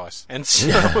 right, boss. And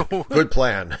so good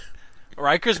plan.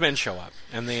 Riker's men show up,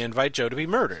 and they invite Joe to be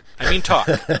murdered. Talk.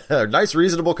 Nice,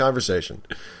 reasonable conversation.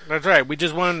 That's right. We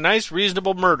just want a nice,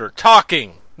 reasonable murder.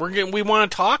 Talking. We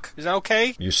want to talk? Is that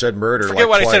okay? You said murder. Forget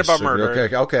what twice. I said about murder.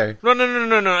 Okay.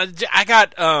 No. I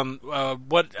got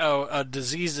a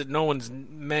disease that no one's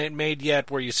made yet,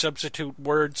 where you substitute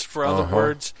words for other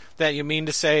words that you mean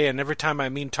to say, and every time I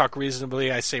mean talk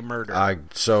reasonably, I say murder.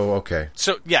 Okay.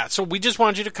 So we just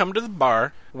want you to come to the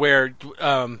bar where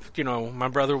my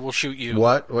brother will shoot you.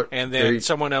 What? And then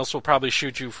someone else will probably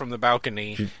shoot you from the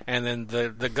balcony, and then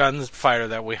the gunfighter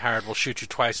that we hired will shoot you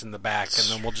twice in the back, and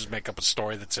then we'll just make up a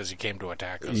story that says he came to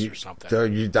attack us or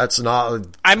something. That's not...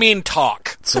 I mean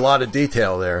talk. It's a lot of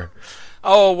detail there.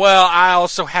 Oh, well, I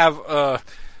also have...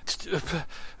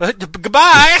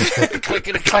 goodbye!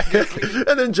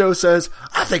 And then Joe says,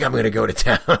 I think I'm going to go to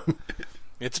town.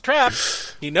 It's a trap.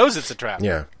 He knows it's a trap.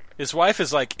 Yeah. His wife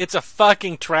is like, it's a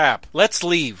fucking trap. Let's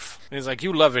leave. And he's like,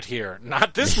 you love it here.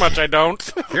 Not this much, I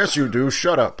don't. Yes, you do.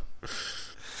 Shut up.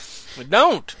 I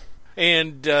don't.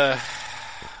 And,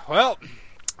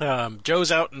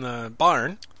 Joe's out in the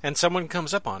barn, and someone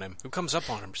comes up on him. Who comes up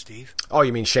on him, Steve? Oh,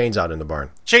 you mean Shane's out in the barn.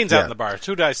 Shane's out in the barn.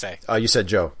 Who did I say? You said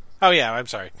Joe. Oh, yeah, I'm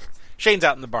sorry. Shane's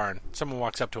out in the barn. Someone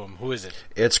walks up to him. Who is it?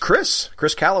 It's Chris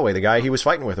Calloway, the guy he was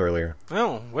fighting with earlier.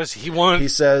 Oh, was he one? He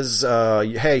says,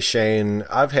 hey, Shane,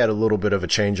 I've had a little bit of a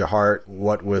change of heart,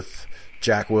 what with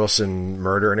Jack Wilson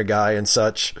murdering a guy and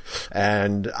such,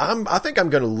 and I think I'm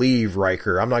going to leave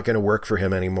Riker. I'm not going to work for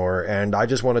him anymore, and I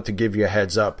just wanted to give you a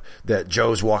heads up that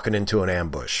Joe's walking into an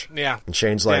ambush. Yeah. And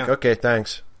Shane's like, okay,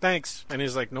 thanks. And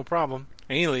he's like, no problem.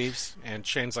 And he leaves, and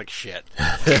Shane's like, shit.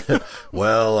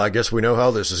 Well, I guess we know how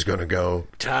this is going to go.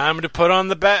 Time to put on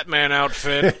the Batman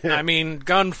outfit.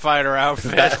 Gunfighter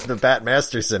outfit. The Bat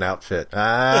Masterson outfit.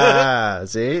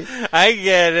 See? I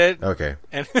get it. Okay.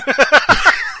 And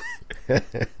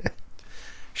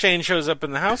Shane shows up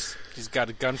in the house. He's got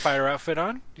a gunfighter outfit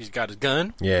on. He's got his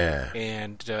gun. Yeah.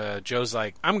 And Joe's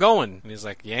like, I'm going. And he's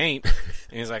like, you ain't.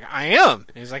 And he's like, I am.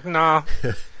 And he's like, nah.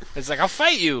 He's like, I'll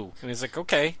fight you. And he's like,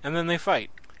 okay. And then they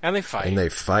fight. And they fight. And they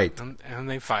fight. And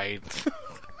they fight.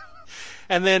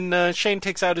 And then Shane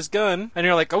takes out his gun, and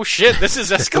you're like, oh shit, this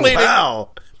is escalating. Wow.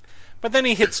 But then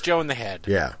he hits Joe in the head.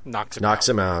 Yeah. Knocks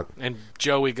him out. And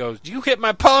Joey goes, you hit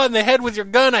my paw in the head with your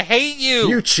gun, I hate you!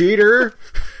 You cheater!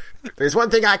 There's one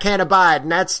thing I can't abide,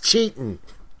 and that's cheating.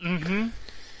 Mm-hmm.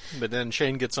 But then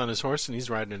Shane gets on his horse, and he's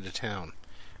riding into town.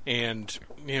 And,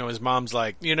 his mom's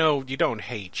like, you don't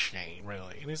hate Shane,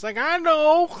 really. And he's like, I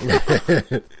know!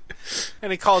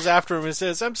 And he calls after him and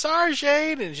says, I'm sorry,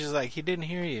 Shane. And she's like, he didn't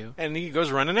hear you. And he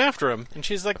goes running after him. And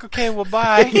she's like, okay, well,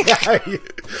 bye.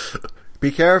 Be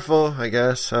careful, I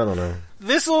guess. I don't know.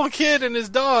 This little kid and his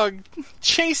dog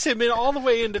chase him all the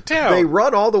way into town. They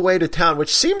run all the way to town,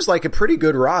 which seems like a pretty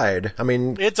good ride. I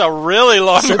mean... It's a really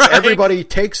long since ride. Everybody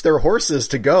takes their horses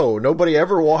to go. Nobody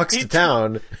ever walks to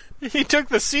town. He took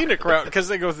the scenic route because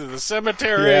they go through the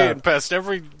cemetery and past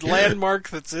every landmark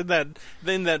that's in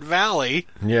that valley.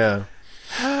 Yeah.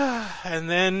 And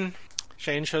then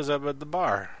Shane shows up at the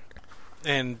bar.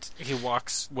 And he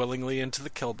walks willingly into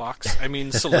the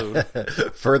saloon.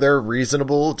 Further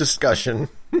reasonable discussion.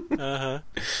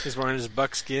 He's wearing his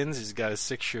buckskins. He's got his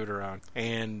 6-shooter on.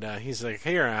 And he's like,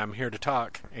 here, I'm here to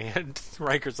talk. And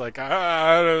Riker's like,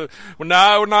 no,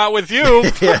 not with you.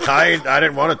 Yeah, I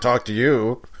didn't want to talk to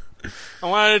you. I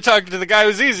wanted to talk to the guy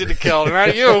who's easy to kill,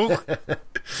 not you.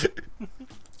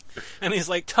 And he's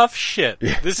like, tough shit.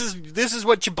 Yeah. This is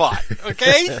what you bought,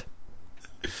 okay?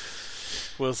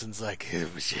 Wilson's like,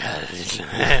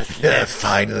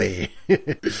 finally.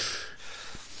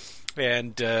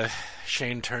 And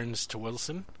Shane turns to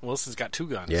Wilson. Wilson's got 2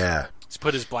 guns. Yeah. He's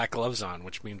put his black gloves on,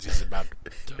 which means he's about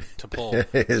to pull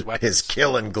his weapons. His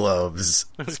killing gloves.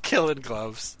 His killing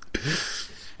gloves.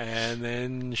 And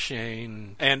then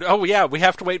Shane... And, we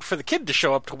have to wait for the kid to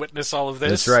show up to witness all of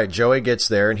this. That's right. Joey gets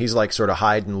there, and he's like sort of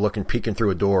hiding, peeking through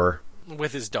a door.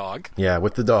 With his dog. Yeah,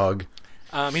 with the dog.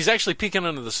 He's actually peeking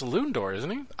under the saloon door,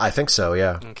 isn't he? I think so,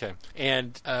 yeah. Okay.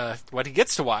 And what he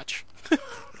gets to watch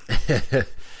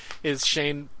is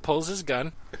Shane pulls his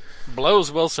gun,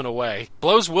 blows Wilson away,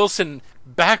 blows Wilson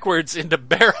backwards into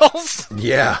barrels.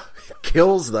 Yeah.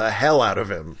 Kills the hell out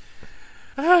of him.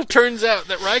 Turns out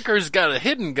that Riker's got a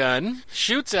hidden gun,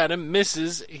 shoots at him,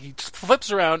 misses, he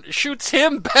flips around, shoots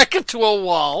him back into a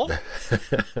wall.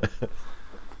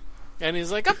 And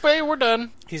he's like, okay, we're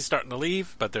done. He's starting to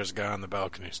leave, but there's a guy on the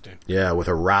balcony still. Yeah, with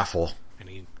a rifle. And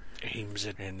he aims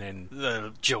it, and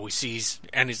then Joey sees,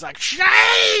 and he's like,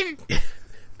 Shane!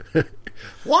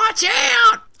 Watch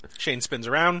out! Shane spins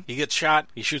around, he gets shot,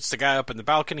 he shoots the guy up in the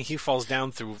balcony, he falls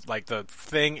down through, the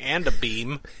thing and a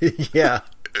beam. Yeah.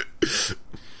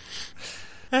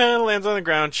 And lands on the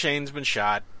ground, Shane's been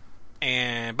shot.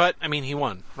 But he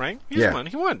won, right? He won,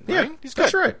 right? Yeah, he's good.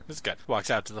 That's right. He's good.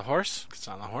 Walks out to the horse, gets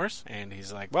on the horse, and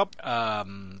he's like, well,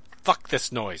 fuck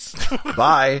this noise.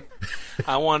 Bye.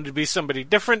 I wanted to be somebody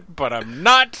different, but I'm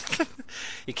not.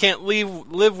 You can't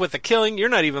live with the killing. You're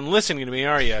not even listening to me,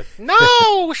 are you?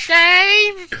 No,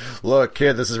 Shane! Look,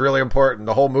 kid, this is really important.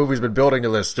 The whole movie's been building to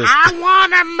this. I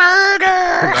want to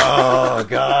murder! Oh,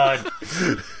 God.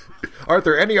 Aren't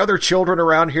there any other children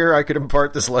around here I could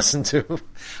impart this lesson to?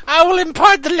 I will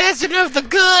impart the lesson of the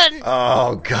gun!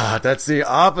 Oh, God, that's the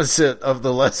opposite of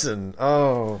the lesson.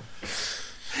 Oh.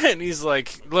 And he's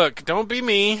like, look, don't be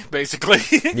me, basically.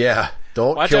 Yeah,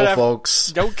 don't kill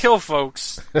folks. Don't kill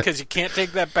folks, because you can't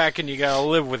take that back and you gotta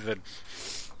live with it.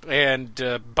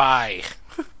 And, bye.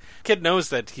 Kid knows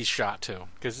that he's shot, too.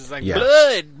 Because he's like,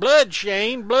 blood,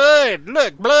 Shane, blood,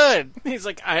 look, blood. He's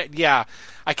like,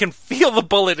 I can feel the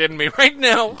bullet in me right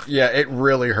now. Yeah, it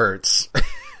really hurts.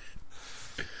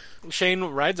 Shane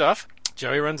rides off.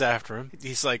 Joey runs after him.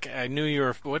 He's like, I knew you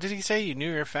were... What did he say? You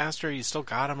knew you were faster? You still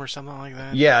got him or something like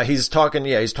that? Yeah, he's talking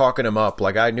him up.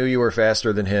 Like, I knew you were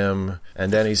faster than him.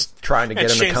 And then he's trying to get him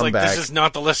Shane's to come like, back. This is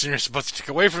not the lesson you're supposed to take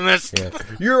away from this. Yeah.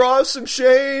 You're awesome,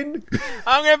 Shane.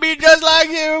 I'm going to be just like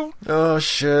you. Oh,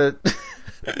 shit.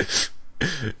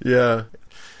 Yeah.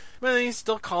 But he's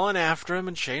still calling after him,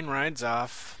 and Shane rides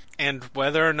off. And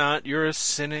whether or not you're a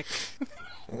cynic...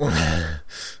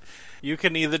 You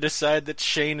can either decide that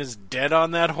Shane is dead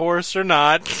on that horse or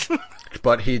not.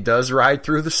 But he does ride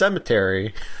through the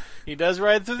cemetery. He does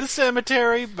ride through the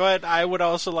cemetery, but I would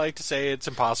also like to say it's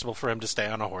impossible for him to stay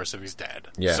on a horse if he's dead.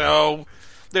 Yeah. So,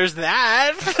 there's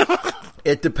that.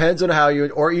 It depends on how you...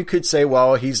 Or you could say,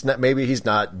 well, maybe he's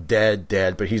not dead,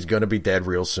 but he's going to be dead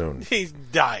real soon. He's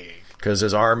dying. Because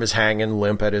his arm is hanging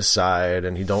limp at his side,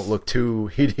 and he don't look too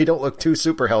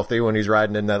super healthy when he's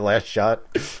riding in that last shot.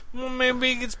 Well,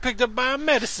 maybe he gets picked up by a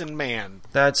medicine man.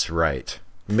 That's right.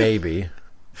 Maybe.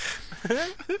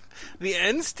 The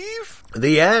end, Steve?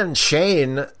 The end.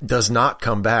 Shane does not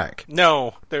come back.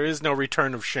 No, there is no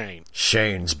return of Shane.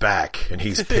 Shane's back, and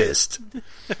he's pissed.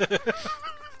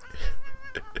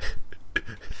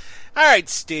 All right,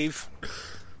 Steve.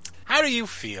 How do you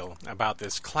feel about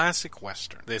this classic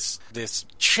Western? This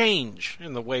change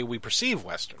in the way we perceive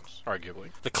Westerns, arguably.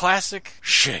 The classic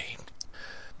Shane.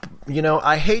 You know,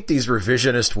 I hate these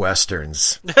revisionist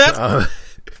Westerns.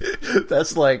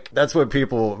 That's what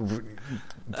people...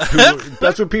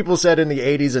 that's what people said in the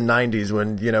 80s and 90s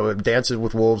when, you know, Dances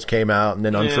with Wolves came out and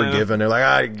then Unforgiven. They're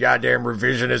like, goddamn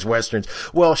revisionist Westerns.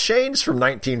 Well, Shane's from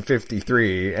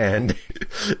 1953, and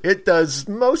it does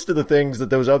most of the things that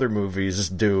those other movies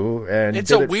do. And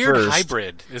it's a weird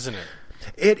hybrid, isn't it?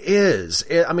 It is.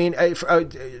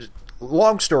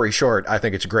 Long story short, I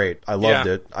think it's great. I loved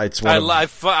it. It's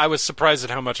I was surprised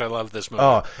at how much I loved this movie.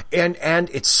 Oh, and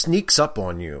it sneaks up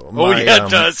on you.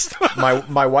 It does.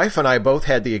 my wife and I both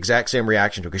had the exact same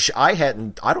reaction to it, because I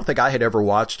don't think I had ever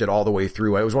watched it all the way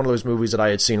through. It was one of those movies that I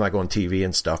had seen like on TV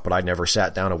and stuff, but I'd never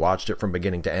sat down and watched it from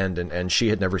beginning to end, and she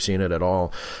had never seen it at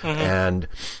all. Mm-hmm. And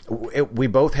we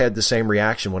both had the same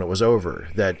reaction when it was over,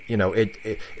 that, you know,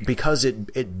 because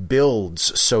it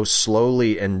builds so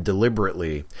slowly and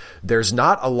deliberately. There's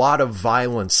not a lot of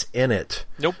violence in it.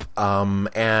 Nope.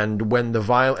 And when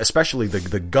especially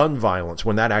the gun violence,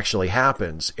 when that actually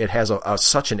happens, it has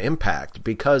such an impact,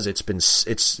 because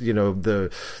the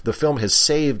film has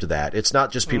saved that. It's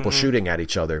not just people shooting at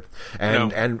each other.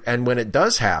 And when it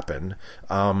does happen,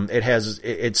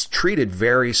 it's treated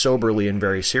very soberly and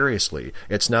very seriously.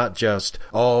 It's not just,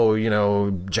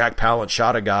 Jack Palance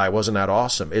shot a guy, wasn't that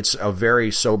awesome? It's a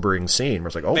very sobering scene where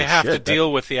it's like, oh, they have to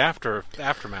deal with the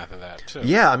aftermath of that too.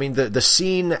 Yeah, I mean the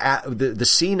scene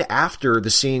the scene after the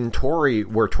scene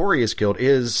where Tori is killed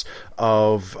is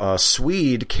of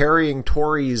Swede carrying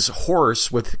Tori's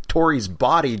horse with Tori's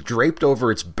body draped over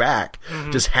its back,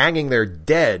 just hanging there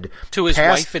dead, to his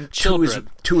wife and children.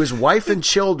 To his wife and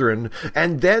children,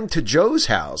 and then to Joe's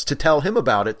house to tell him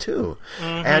about it too.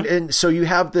 And so you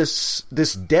have this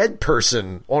dead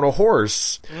person on a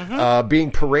horse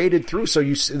being paraded through. So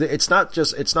it's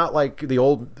not like the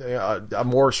old a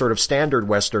more sort of standard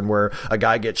Western where a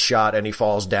guy gets shot and he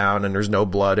falls down and there's no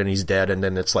blood and he's dead, and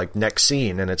then it's like next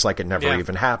scene and it's like it never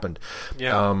even happened.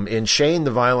 In Shane,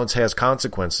 the violence has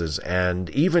consequences, and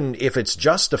even if it's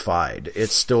justified,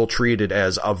 it's still treated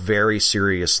as a very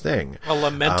serious thing. A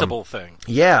lamentable thing.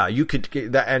 Yeah, you could,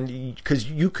 and because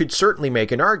you could certainly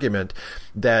make an argument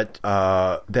that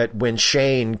when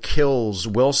Shane kills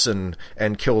Wilson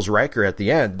and kills Riker at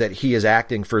the end, that he is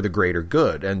acting for the greater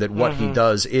good, and that what he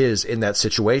does is, in that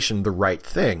situation, the right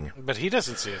thing. But he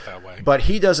doesn't see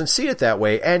it that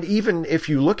way. And even if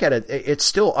you look at it, it's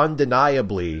still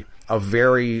undeniably a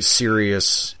very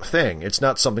serious thing. It's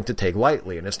not something to take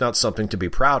lightly, and it's not something to be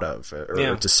proud of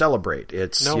or to celebrate.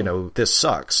 It's, this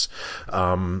sucks.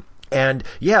 And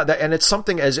it's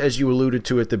something, as you alluded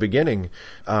to at the beginning,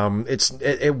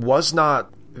 it was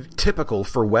not typical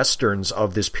for Westerns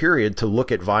of this period to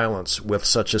look at violence with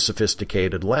such a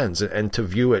sophisticated lens and to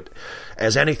view it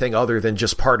as anything other than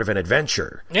just part of an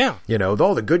adventure. Yeah.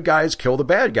 The good guys kill the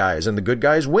bad guys and the good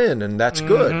guys win, and that's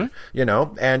good.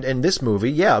 And in this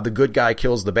movie, the good guy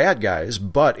kills the bad guys,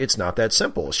 but it's not that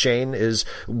simple. Shane is,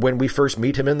 when we first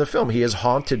meet him in the film, he is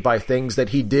haunted by things that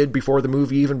he did before the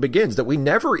movie even begins that we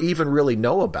never even really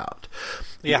know about.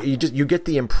 Yeah. You get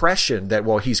the impression that,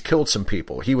 well, he's killed some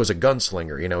people. He was a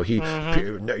gunslinger.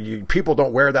 People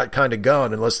don't wear that kind of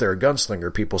gun unless they're a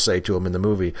gunslinger, people say to him in the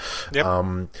movie. Yep.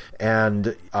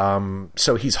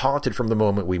 So he's haunted from the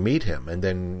moment we meet him. And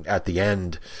then at the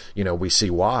end, we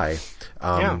see why.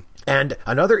 And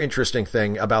another interesting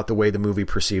thing about the way the movie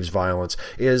perceives violence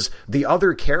is the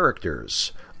other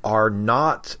characters are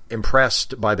not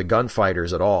impressed by the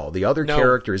gunfighters at all. The other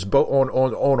characters, both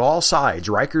on all sides,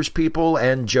 Riker's people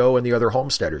and Joe and the other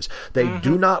homesteaders, they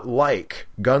do not like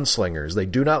gunslingers. They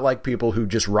do not like people who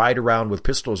just ride around with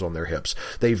pistols on their hips.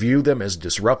 They view them as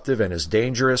disruptive and as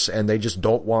dangerous, and they just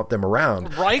don't want them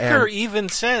around. Riker even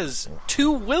says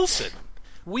to Wilson,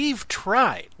 "We've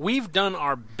tried. We've done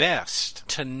our best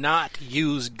to not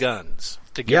use guns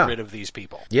to get rid of these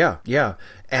people." Yeah.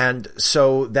 And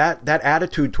so that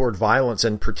attitude toward violence,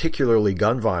 and particularly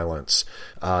gun violence,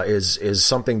 is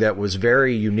something that was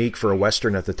very unique for a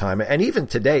Western at the time. And even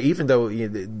today, even though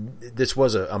this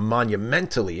was a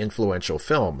monumentally influential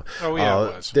film, it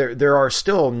was. There are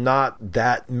still not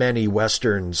that many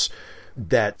Westerns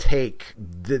that take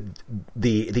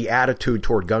the attitude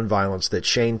toward gun violence that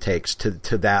Shane takes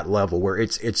to that level, where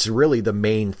it's really the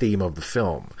main theme of the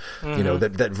film. Mm-hmm. You know,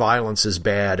 that violence is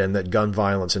bad, and that gun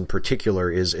violence in particular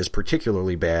is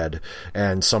particularly bad,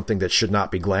 and something that should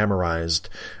not be glamorized.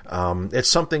 It's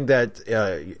something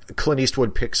that Clint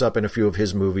Eastwood picks up in a few of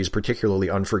his movies, particularly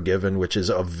Unforgiven, which is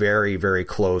a very, very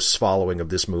close following of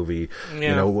this movie. Yeah.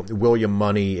 You know, William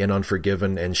Money in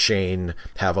Unforgiven and Shane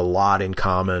have a lot in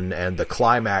common, and the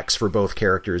climax for both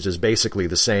characters is basically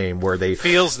the same, where they...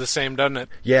 Feels the same, doesn't it?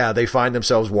 Yeah, they find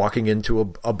themselves walking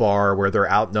into a bar where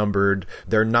they're outnumbered.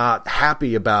 They're not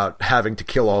happy about having to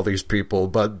kill all these people,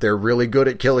 but they're really good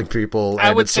at killing people.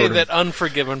 I would say that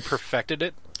Unforgiven perfected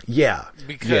it. Yeah.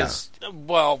 Because,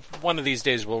 well, one of these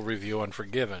days we'll review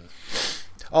Unforgiven.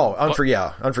 Oh,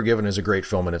 Unforgiven is a great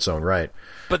film in its own right.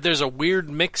 But there's a weird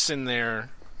mix in there.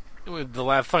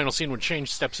 The final scene when Shane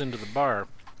steps into the bar,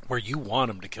 where you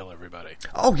want him to kill everybody.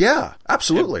 Oh yeah,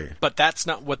 absolutely. But that's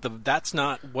not what the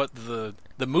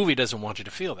movie doesn't want you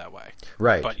to feel that way.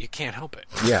 Right. But you can't help it.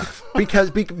 Yeah.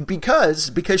 Because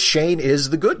Shane is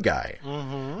the good guy.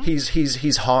 Mm-hmm.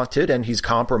 He's haunted and he's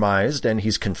compromised and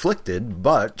he's conflicted,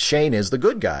 but Shane is the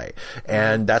good guy.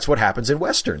 And that's what happens in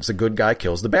Westerns. The good guy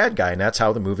kills the bad guy, and that's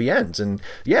how the movie ends. And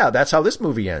yeah, that's how this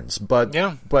movie ends. But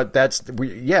you're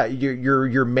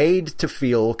made to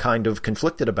feel kind of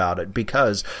conflicted about it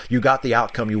because you got the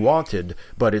outcome you wanted,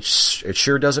 but it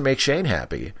sure doesn't make Shane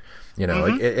happy. You know,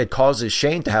 mm-hmm. it causes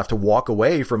Shane to have to walk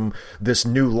away from this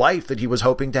new life that he was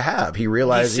hoping to have. He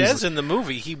realizes... He says in the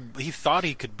movie he thought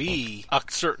he could be a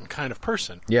certain kind of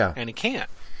person. Yeah. And he can't.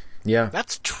 Yeah.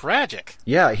 That's tragic.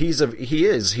 Yeah, he's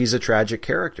a tragic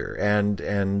character.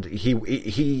 And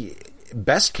he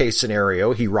best case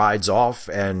scenario, he rides off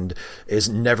and is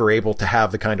never able to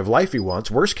have the kind of life he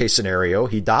wants. Worst case scenario,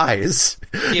 he dies,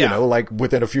 you know, like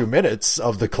within a few minutes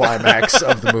of the climax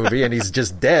of the movie, and he's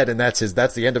just dead, and that's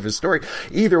the end of his story.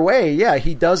 Either way, yeah,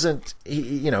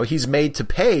 he's made to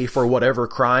pay for whatever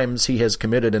crimes he has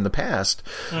committed in the past,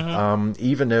 mm-hmm.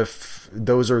 Even if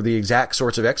those are the exact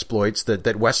sorts of exploits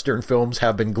that Western films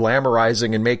have been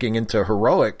glamorizing and making into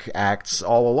heroic acts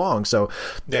all along. So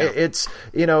it's,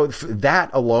 you know,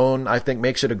 that alone, I think,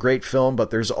 makes it a great film,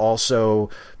 but there's also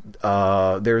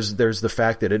there's the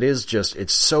fact that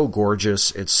it's so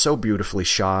gorgeous, it's so beautifully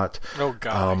shot. Oh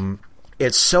God.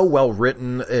 It's so well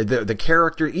written. The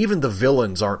character, even the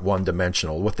villains, aren't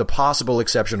one-dimensional, with the possible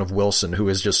exception of Wilson, who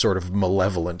is just sort of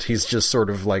malevolent. He's just sort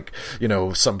of like, you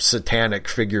know, some satanic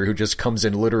figure who just comes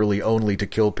in literally only to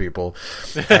kill people,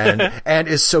 and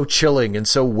is so chilling and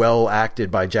so well acted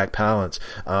by Jack Palance.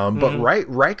 But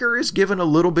Riker is given a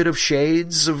little bit of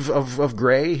shades of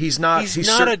gray. He's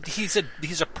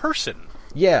a person.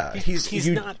 Yeah, he's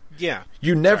not. Yeah,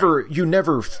 you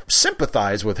never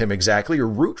sympathize with him exactly or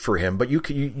root for him, but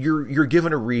you're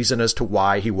given a reason as to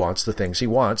why he wants the things he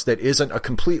wants that isn't a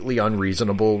completely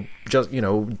unreasonable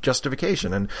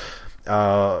justification. And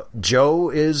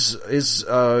Joe is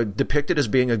depicted as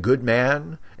being a good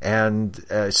man and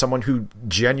someone who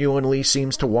genuinely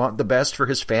seems to want the best for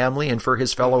his family and for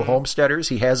his fellow mm-hmm. homesteaders.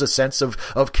 He has a sense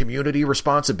of community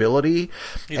responsibility.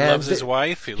 He loves his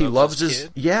wife. He loves his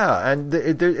kid. Yeah, and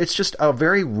it's just a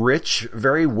very rich,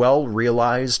 very well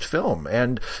realized film,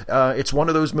 and it's one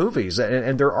of those movies.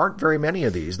 And there aren't very many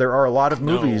of these. There are a lot of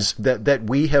movies that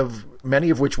we have, many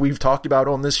of which we've talked about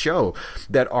on this show,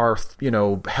 that are, you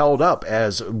know, held up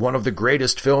as one of the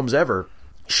greatest films ever.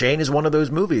 Shane is one of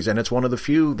those movies, and it's one of the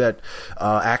few that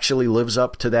actually lives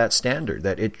up to that standard,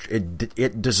 that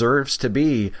it deserves to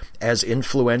be as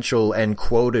influential and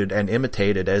quoted and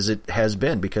imitated as it has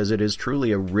been, because it is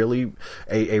truly a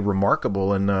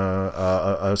remarkable and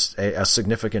a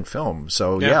significant film.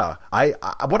 So I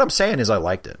what I'm saying is I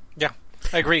liked it. Yeah.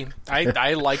 I agree.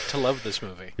 I like to love this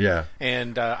movie. Yeah.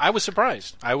 And I was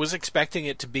surprised. I was expecting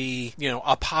it to be, you know,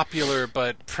 a popular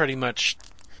but pretty much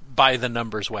by the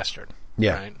numbers Western.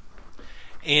 Yeah. Right?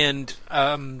 And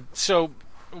so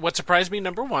what surprised me,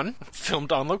 number one,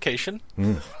 filmed on location.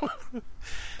 Mm.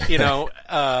 You know,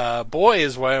 boy,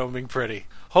 is Wyoming pretty.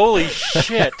 Holy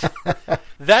shit.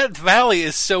 That valley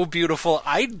is so beautiful.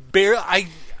 I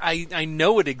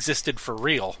know it existed for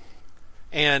real.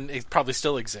 And it probably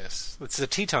still exists. It's the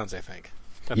Tetons, I think,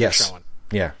 that they're showing.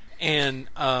 Yeah. And,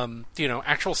 you know,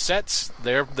 actual sets,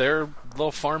 their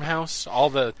little farmhouse, all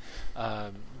the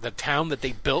town that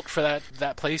they built for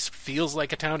that place feels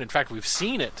like a town. In fact, we've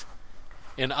seen it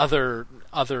in other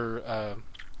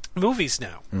movies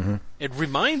now. Mm-hmm. It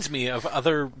reminds me of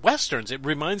other Westerns. It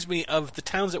reminds me of the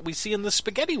towns that we see in the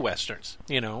spaghetti Westerns.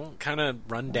 You know, kind of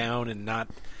run down and not...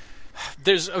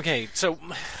 So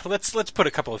let's put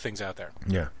a couple of things out there.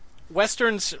 Yeah.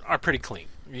 Westerns are pretty clean.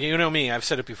 You know me, I've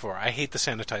said it before. I hate the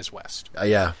sanitized West.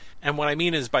 Yeah. And what I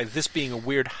mean is, by this being a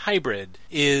weird hybrid,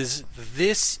 is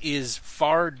this is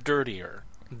far dirtier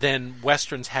than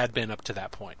Westerns had been up to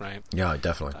that point, right? Yeah,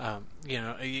 definitely.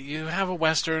 You have a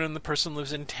Western and the person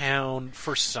lives in town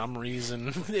for some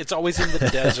reason. It's always in the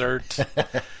desert.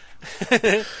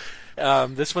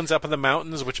 This one's up in the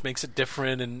mountains, which makes it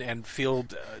different and feel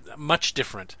much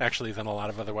different, actually, than a lot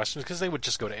of other Westerns, because they would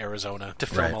just go to Arizona to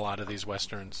film a lot of these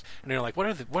Westerns. And you're like, what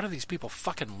are these people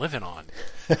fucking living on?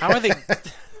 How are they...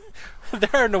 There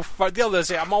are no... They'll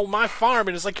say, I'm on my farm,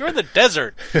 and it's like, you're in the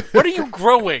desert. What are you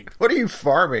growing? What are you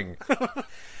farming?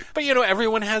 But,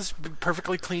 everyone has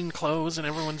perfectly clean clothes, and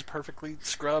everyone's perfectly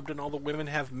scrubbed, and all the women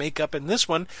have makeup. In this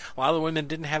one, a lot of the women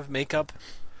didn't have makeup.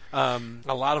 A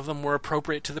lot of them were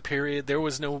appropriate to the period. There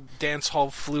was no dance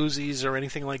hall floozies or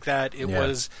anything like that. It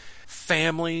was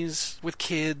families with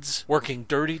kids working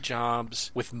dirty jobs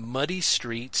with muddy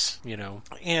streets,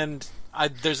 and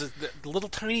there's little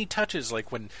tiny touches,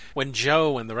 like when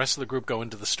Joe and the rest of the group go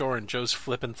into the store and Joe's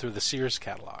flipping through the Sears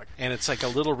catalog, and it's like a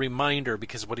little reminder,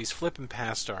 because what he's flipping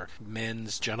past are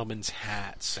gentlemen's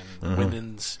hats and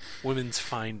women's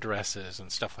fine dresses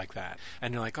and stuff like that,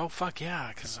 and you're like, oh fuck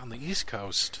yeah, because on the East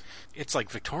Coast it's like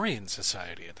Victorian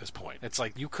society at this point. It's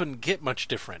like you couldn't get much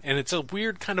different, and it's a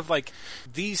weird kind of like,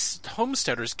 these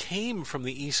homesteaders came from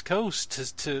the East Coast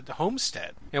to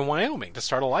homestead in Wyoming to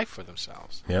start a life for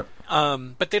themselves. Yep.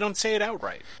 But they don't say it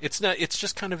outright. It's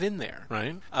just kind of in there,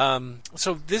 right?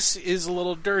 So this is a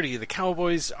little dirty. The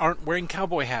cowboys aren't wearing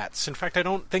cowboy hats. In fact, I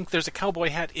don't think there's a cowboy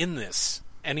hat in this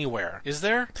anywhere. Is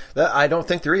there? I don't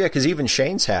think there is, because even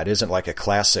Shane's hat isn't like a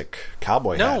classic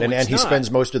cowboy hat. And he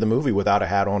spends most of the movie without a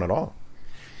hat on at all.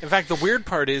 In fact, the weird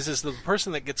part is the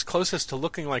person that gets closest to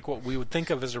looking like what we would think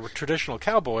of as a traditional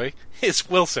cowboy is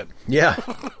Wilson. Yeah.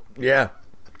 Yeah.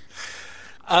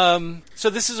 So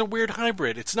this is a weird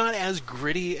hybrid. It's not as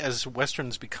gritty as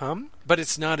Westerns become, but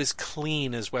it's not as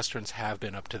clean as Westerns have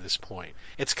been up to this point.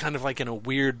 It's kind of like in a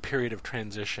weird period of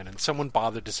transition, and someone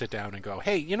bothered to sit down and go,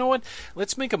 hey, you know what?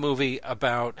 Let's make a movie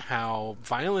about how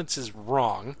violence is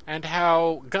wrong and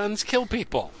how guns kill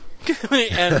people.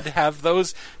 And have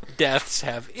those deaths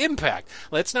have impact.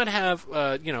 Let's not have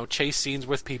chase scenes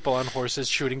with people on horses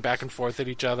shooting back and forth at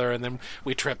each other, and then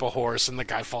we trip a horse and the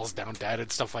guy falls down dead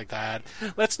and stuff like that.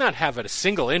 Let's not have a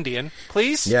single Indian,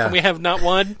 please. Yeah. Can we have not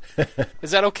one?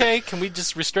 Is that okay? Can we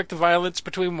just restrict the violence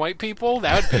between white people?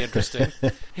 That would be interesting.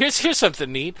 Here's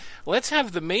something neat. Let's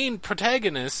have the main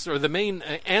protagonists or the main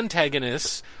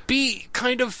antagonists be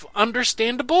kind of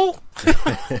understandable.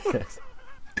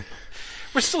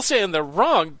 We're still saying they're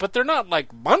wrong, but they're not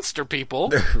like monster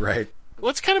people. Right.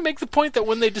 Let's kind of make the point that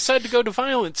when they decide to go to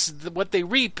violence, what they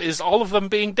reap is all of them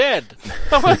being dead.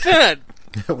 How about that?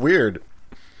 Weird.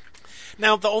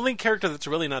 Now, the only character that's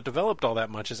really not developed all that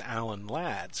much is Alan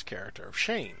Ladd's character of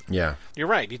Shane. Yeah. You're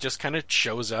right. He just kind of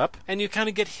shows up, and you kind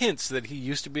of get hints that he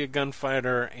used to be a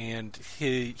gunfighter, and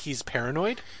he's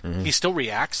paranoid. Mm-hmm. He still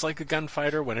reacts like a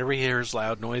gunfighter. Whenever he hears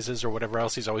loud noises or whatever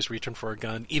else, he's always reaching for a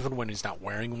gun, even when he's not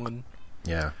wearing one.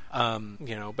 Yeah.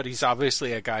 But he's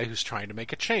obviously a guy who's trying to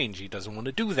make a change. He doesn't want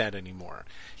to do that anymore.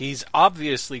 He's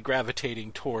obviously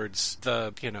gravitating towards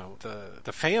the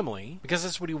family, because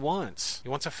that's what he wants. He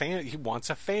wants a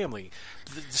family.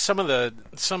 Some of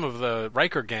the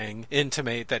Riker gang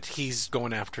intimate that he's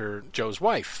going after Joe's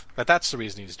wife. That's the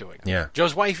reason he's doing it. Yeah.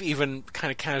 Joe's wife even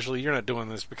kind of casually, you're not doing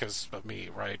this because of me,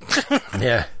 right?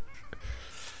 Yeah.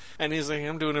 And he's like,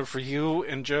 I'm doing it for you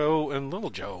and Joe and little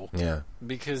Joe. Yeah.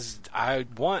 Because I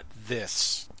want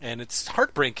this. And it's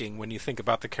heartbreaking when you think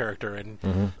about the character, and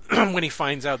when he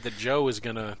finds out that Joe's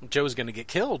gonna get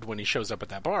killed when he shows up at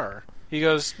that bar. He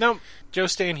goes, no,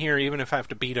 Joe's staying here even if I have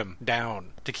to beat him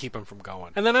down to keep him from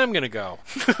going. And then I'm gonna go.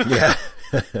 Yeah.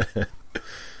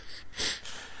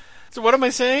 So what am I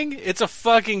saying? It's a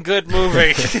fucking good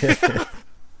movie.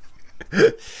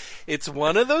 It's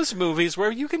one of those movies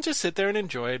where you can just sit there and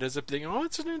enjoy it as a thing. Oh,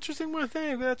 it's an interesting one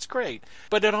thing. That's great.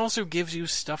 But it also gives you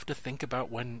stuff to think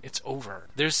about when it's over.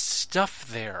 There's stuff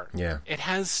there. Yeah. It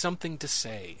has something to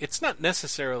say. It's not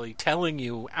necessarily telling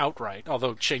you outright,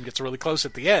 although Shane gets really close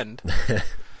at the end.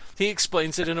 He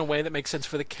explains it in a way that makes sense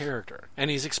for the character. And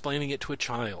he's explaining it to a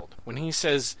child. When he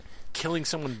says, killing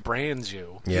someone brands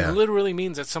you. Yeah. He literally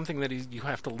means that's something that you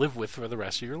have to live with for the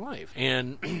rest of your life.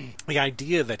 And the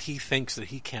idea that he thinks that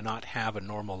he cannot have a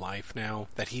normal life now,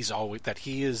 that he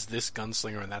is this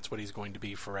gunslinger and that's what he's going to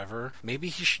be forever.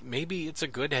 Maybe maybe it's a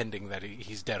good ending that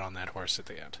he's dead on that horse at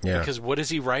the end. Yeah. Because what is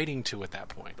he writing to at that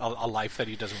point? A life that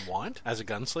he doesn't want as a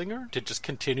gunslinger? To just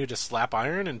continue to slap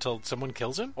iron until someone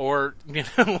kills him? Or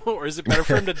or is it better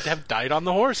for him to have died on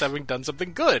the horse having done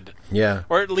something good? Yeah.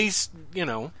 Or at least,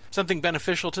 something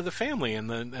beneficial to the family and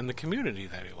the community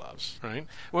that he loves, right?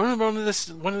 One of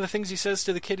the things he says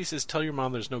to the kid, he says, "Tell your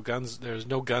mom there's no guns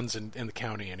in the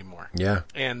county anymore." Yeah.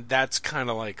 And that's kind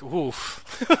of like, oof.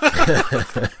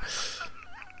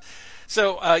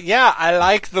 So, I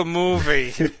like the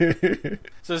movie.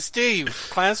 So, Steve,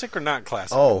 classic or not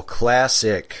classic? Oh,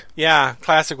 classic. Yeah,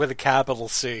 classic with a capital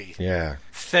C. Yeah.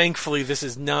 Thankfully, this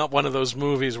is not one of those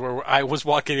movies where I was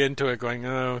walking into it going,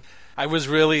 oh... I was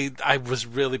really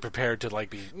prepared to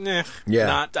be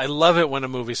Yeah. I love it when a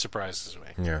movie surprises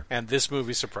me. Yeah. And this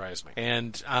movie surprised me.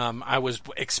 And I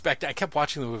kept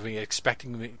watching the movie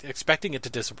expecting it to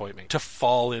disappoint me, to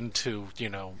fall into,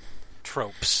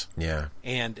 tropes. Yeah.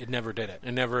 And it never did it.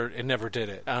 It never did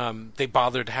it. They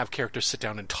bothered to have characters sit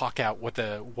down and talk out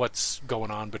what's going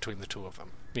on between the two of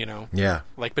them. Yeah.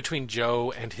 Like between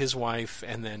Joe and his wife,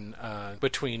 and then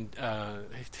between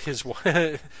his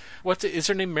wife. Is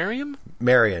her name Marion?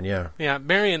 Marion, yeah. Yeah,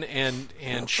 Marion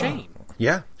and Shane.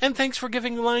 Yeah. And thanks for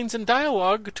giving lines and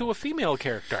dialogue to a female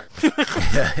character.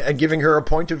 And giving her a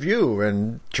point of view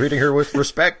and treating her with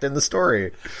respect in the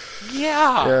story.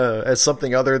 Yeah. As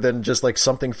something other than just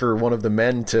something for one of the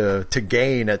men to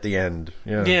gain at the end.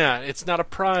 Yeah. Yeah, it's not a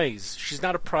prize. She's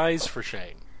not a prize for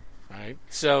Shane. Right?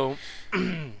 So,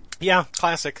 yeah,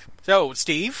 classic. So,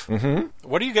 Steve,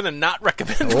 what are you going to not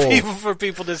recommend for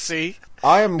people to see?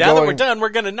 Now that we're done, we're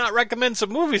going to not recommend some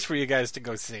movies for you guys to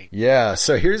go see. Yeah,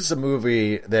 so here's a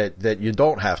movie that you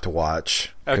don't have to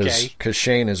watch. Okay. Because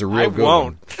Shane is a real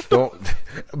good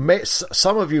one.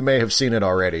 Some of you may have seen it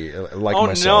already, like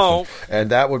myself. No. And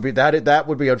that would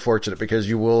be unfortunate because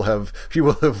you will have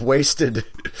wasted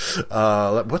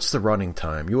what's the running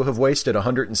time? You will have wasted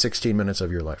 116 minutes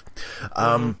of your life.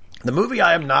 The movie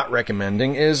I am not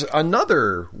recommending is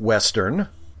another Western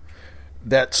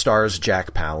that stars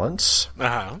Jack Palance.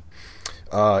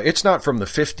 It's not from the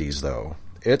 50s, though.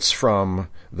 It's from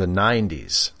the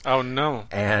 90s. Oh, no.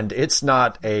 And it's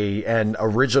not an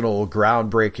original,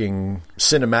 groundbreaking,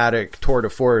 cinematic tour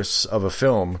de force of a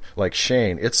film like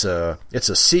Shane. It's a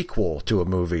sequel to a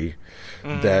movie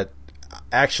that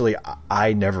actually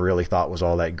I never really thought was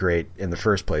all that great in the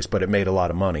first place, but it made a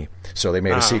lot of money. So they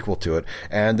made a sequel to it.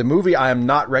 And the movie I am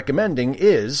not recommending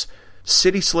is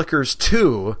City Slickers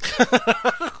 2,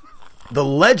 The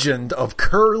Legend of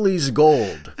Curly's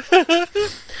Gold.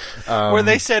 Where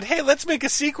they said, hey, let's make a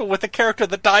sequel with a character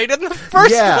that died in the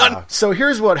first one. So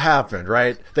here's what happened,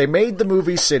 right? They made the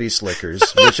movie City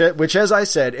Slickers, which as I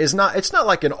said, it's not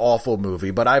like an awful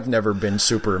movie, but I've never been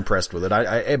super impressed with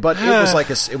it. But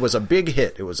it was a big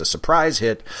hit. It was a surprise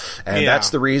hit. And that's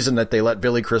the reason that they let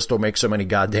Billy Crystal make so many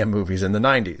goddamn movies in the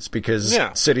 90s, because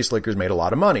City Slickers made a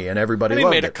lot of money and everybody loved it.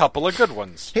 He made a couple of good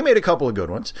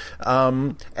ones.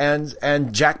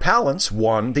 And Jack Palance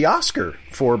won the Oscar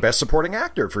for Best Supporting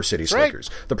Actor for City Slickers.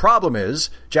 Right. The problem is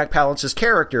Jack Palance's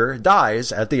character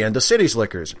dies at the end of City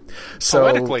Slickers. So,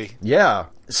 poetically. Yeah.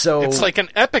 So it's like an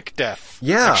epic death.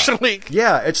 Yeah. Actually.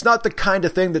 Yeah, it's not the kind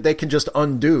of thing that they can just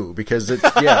undo because it's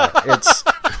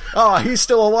he's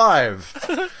still alive.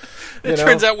 It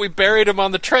turns out we buried him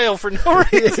on the trail for no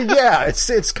reason. Yeah,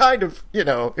 it's kind of,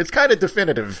 it's kind of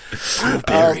definitive. You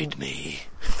buried me.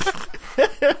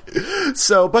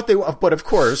 So, but of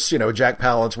course, Jack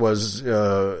Palance was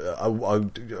a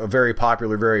very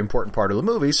popular, very important part of the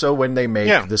movie. So when they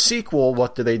make the sequel,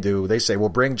 what do? They say, "We'll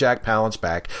bring Jack Palance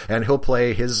back, and he'll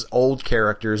play his old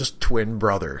character's twin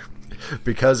brother."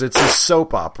 Because it's a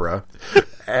soap opera,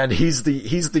 and he's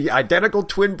the identical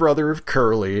twin brother of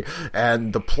Curly,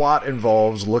 and the plot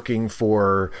involves looking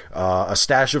for a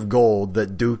stash of gold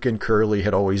that Duke and Curly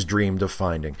had always dreamed of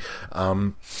finding.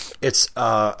 It's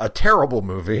a terrible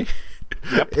movie.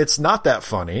 Yep. It's not that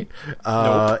funny.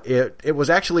 Nope. It was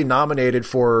actually nominated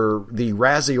for the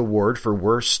Razzie Award for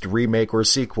Worst Remake or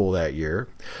Sequel that year.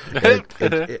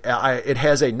 It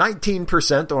has a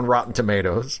 19% on Rotten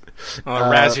Tomatoes.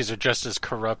 Razzies are just as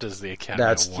corrupt as the Academy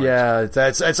Awards. Yeah,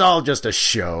 it's all just a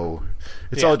show.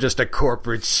 It's all just a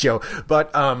corporate show.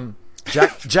 But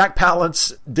Jack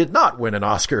Palance did not win an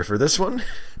Oscar for this one.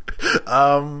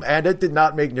 And it did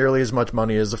not make nearly as much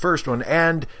money as the first one,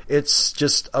 and it's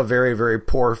just a very, very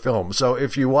poor film. So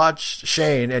if you watch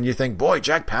Shane and you think, boy,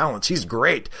 Jack Palance, he's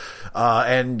great,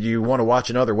 and you want to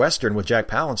watch another Western with Jack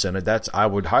Palance in it, I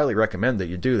would highly recommend that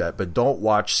you do that. But don't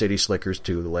watch City Slickers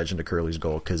 2, The Legend of Curly's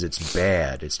Gold, because it's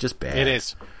bad. It's just bad. It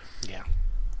is. Yeah.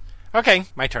 Okay,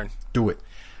 my turn. Do it.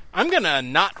 I'm going to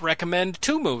not recommend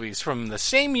two movies from the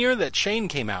same year that Shane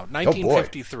came out,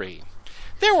 1953.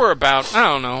 There were about,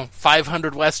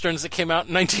 500 Westerns that came out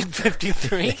in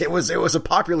 1953. It was a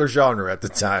popular genre at the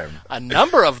time. A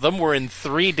number of them were in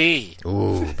 3D.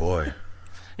 Ooh, boy.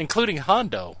 Including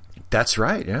Hondo. That's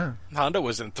right, yeah. Hondo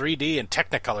was in 3D and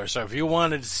Technicolor, so if you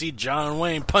wanted to see John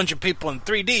Wayne punching people in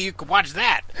 3D, you could watch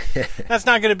that. That's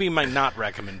not going to be my not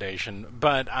recommendation,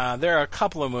 but there are a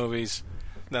couple of movies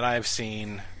that I've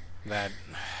seen that...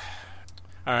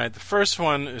 All right, the first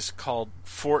one is called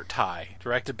Fort Ty,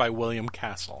 directed by William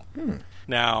Castle.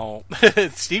 Now,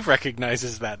 Steve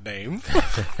recognizes that name.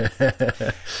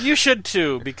 You should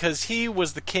too, because he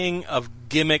was the king of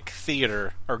gimmick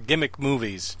theater, or gimmick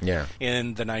movies,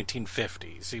 in the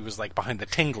 1950s. He was like behind the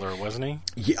Tingler, wasn't he?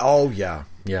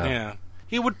 Yeah.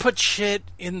 He would put shit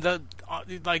in the...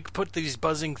 put these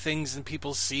buzzing things in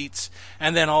people's seats,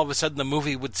 and then all of a sudden the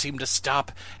movie would seem to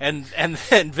stop, and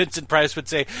then Vincent Price would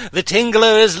say, "The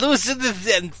Tingler is loose," and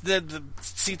the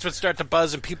seats would start to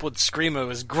buzz, and people would scream. It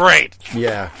was great.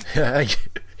 Yeah.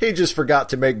 He just forgot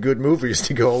to make good movies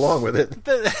to go along with it.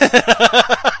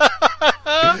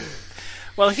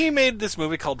 Well, he made this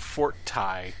movie called Fort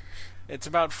Ty. It's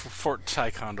about Fort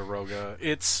Ticonderoga.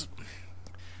 It's...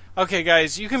 Okay,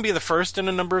 guys, you can be the first in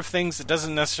a number of things. It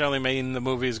doesn't necessarily mean the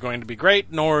movie is going to be great,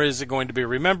 nor is it going to be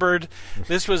remembered.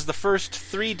 This was the first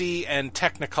 3D and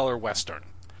Technicolor Western.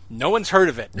 No one's heard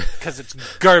of it, because it's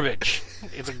garbage.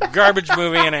 It's a garbage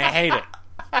movie, and I hate it.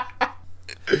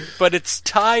 But it's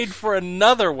tied for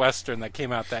another Western that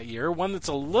came out that year, one that's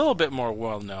a little bit more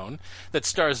well-known, that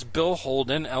stars Bill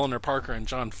Holden, Eleanor Parker, and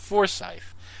John Forsythe.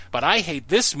 But I hate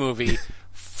this movie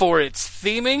for its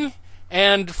theming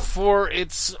and for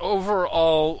its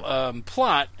overall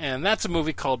plot, and that's a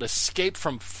movie called Escape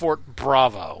from Fort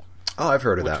Bravo. Oh, I've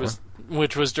heard of that one.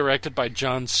 Which was directed by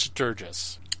John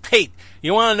Sturges. Hey,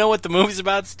 you want to know what the movie's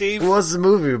about, Steve? What's the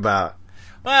movie about?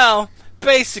 Well,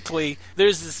 basically,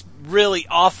 there's this really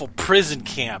awful prison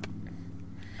camp.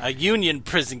 A Union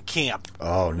prison camp.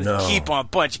 Oh, no. Keep on a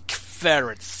bunch of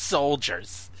Confederate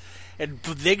soldiers. And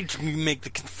they can make the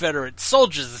Confederate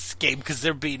soldiers escape because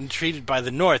they're being treated by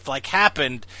the North, like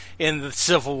happened in the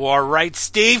Civil War, right,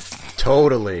 Steve?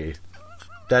 Totally.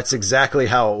 That's exactly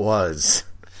how it was.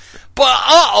 But,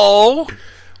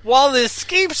 while the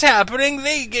escape's happening,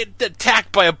 they get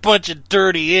attacked by a bunch of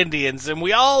dirty Indians, and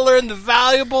we all learn the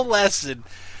valuable lesson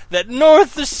that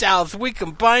North or South, we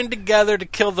combine together to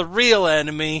kill the real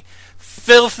enemy,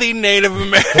 filthy Native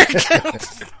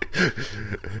Americans.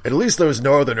 At least those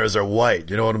Northerners are white,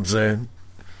 you know what I'm saying?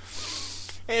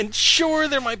 And sure,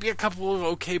 there might be a couple of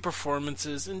okay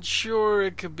performances, and sure,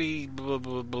 it could be blah,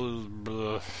 blah, blah,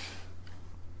 blah.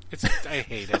 I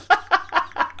hate it.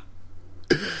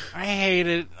 I hate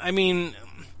it. I mean,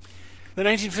 the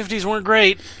 1950s weren't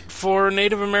great for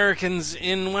Native Americans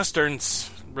in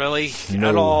Westerns, really,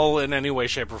 at all, in any way,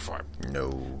 shape, or form.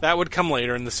 No. That would come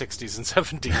later in the 60s and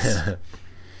 70s.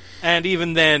 And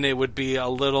even then, it would be a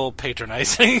little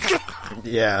patronizing.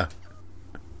 Yeah.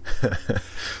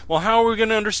 Well, how are we going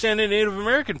to understand the Native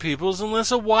American peoples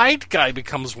unless a white guy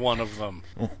becomes one of them?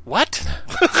 What?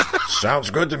 Sounds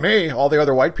good to me. All the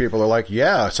other white people are like,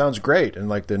 yeah, sounds great. And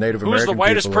like the Native American people... Who's the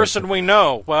whitest person we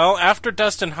know? Well, after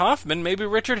Dustin Hoffman, maybe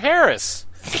Richard Harris.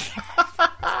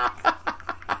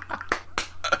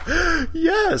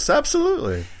 Yes,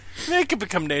 absolutely. They could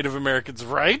become Native Americans,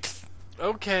 right?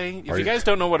 Okay. If you guys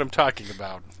don't know what I'm talking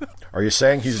about... Are you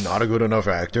saying he's not a good enough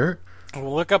actor?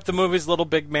 We'll look up the movies Little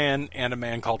Big Man and A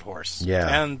Man Called Horse.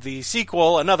 Yeah. And the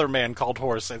sequel, Another Man Called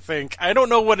Horse, I think. I don't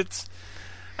know what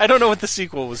the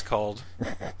sequel was called.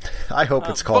 I hope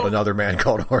it's called Another Man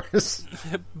Called Horse.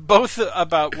 Both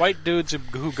about white dudes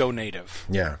who go native.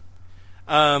 Yeah.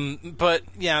 But,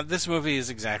 yeah, this movie is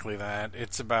exactly that.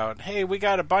 It's about, hey, we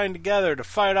gotta bind together to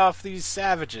fight off these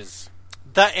savages.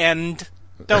 The end.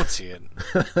 Don't see it.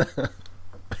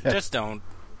 Just don't.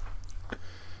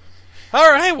 All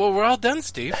right, well, we're all done,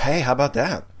 Steve. Hey, how about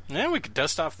that? Yeah, we could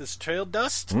dust off this trail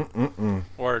dust.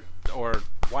 Or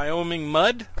Wyoming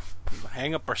mud.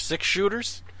 Hang up our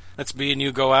 6-shooters. Let's me and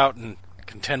you go out and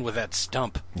contend with that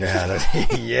stump. Yeah,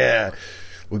 yeah.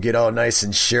 We'll get all nice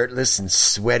and shirtless and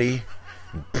sweaty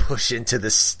and push into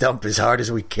the stump as hard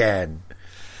as we can.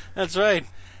 That's right.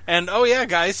 And, oh yeah,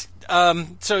 guys,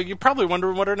 So you're probably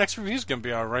wondering what our next review is going to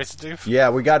be on, right, Steve? Yeah,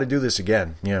 we got to do this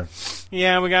again. Yeah.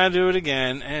 Yeah, we got to do it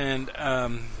again. And,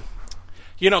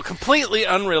 completely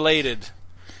unrelated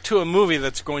to a movie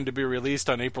that's going to be released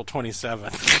on April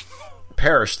 27th.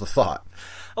 Perish the thought.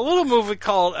 A little movie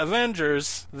called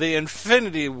Avengers: The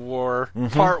Infinity War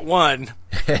Part 1.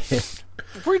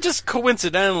 We're just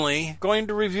coincidentally going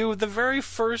to review the very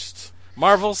first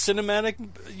Marvel Cinematic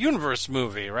Universe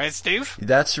movie, right, Steve?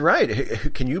 That's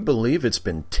right. Can you believe it's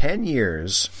been 10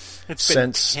 years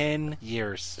since 10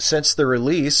 years since the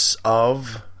release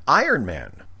of Iron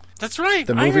Man? That's right.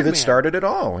 The movie Iron that Man. started it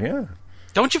all, yeah.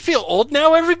 Don't you feel old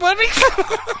now, everybody?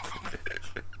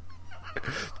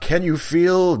 Can you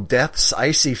feel death's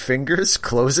icy fingers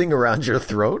closing around your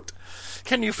throat?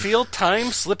 Can you feel time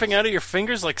slipping out of your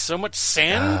fingers like so much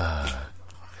sand?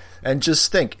 And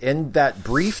just think, in that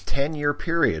brief 10-year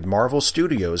period, Marvel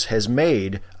Studios has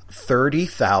made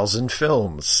 30,000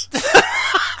 films.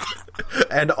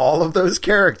 And all of those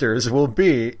characters will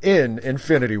be in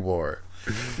Infinity War.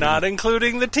 Not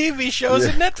including the TV shows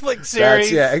and Netflix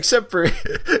series.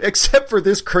 Except for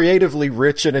this creatively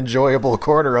rich and enjoyable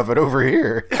corner of it over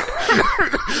here.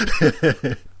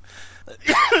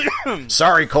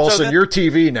 Sorry, Coulson, you're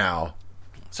TV now.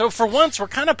 So for once, we're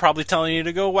kind of probably telling you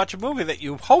to go watch a movie that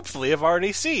you hopefully have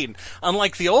already seen.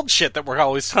 Unlike the old shit that we're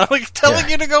always telling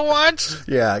you to go watch.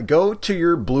 Yeah, go to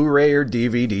your Blu-ray or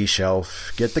DVD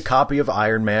shelf. Get the copy of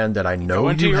Iron Man that I know you have. Go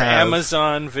into your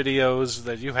Amazon videos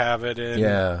that you have it in.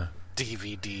 Yeah.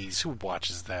 DVDs. Who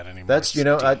watches that anymore? That's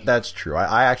that's true.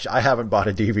 I haven't bought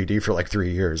a DVD for like 3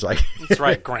 years. That's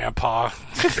right, Grandpa.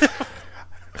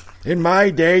 In my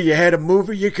day, you had a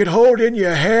movie you could hold in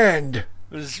your hand.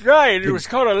 That's right. It was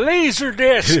called a laser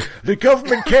disc. The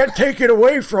government can't take it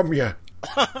away from you.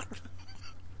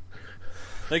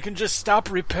 They can just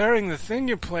stop repairing the thing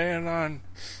you're playing on.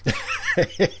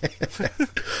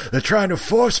 They're trying to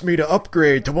force me to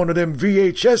upgrade to one of them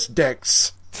VHS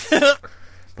decks.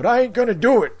 But I ain't gonna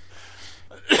do it.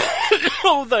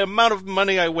 Oh, the amount of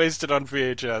money I wasted on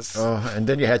VHS. Oh, and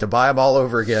then you had to buy them all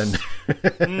over again.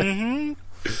 Mm-hmm.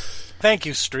 Thank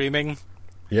you, streaming.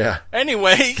 Yeah.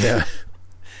 Anyway. Yeah.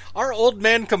 Our old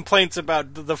man complaints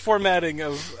about the formatting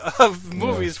of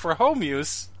movies for home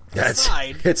use.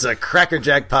 It's a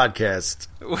Crackerjack podcast.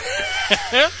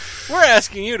 We're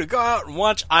asking you to go out and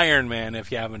watch Iron Man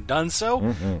if you haven't done so.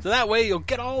 Mm-hmm. So that way you'll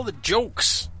get all the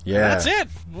jokes. Yeah. And that's it.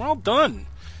 We're all done.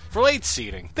 For late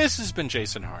seating, this has been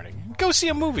Jason Harding. Go see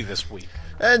a movie this week.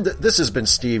 And this has been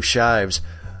Steve Shives.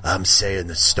 I'm saying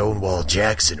that Stonewall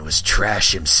Jackson was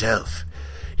trash himself.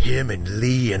 Him and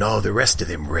Lee and all the rest of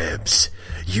them Rebs.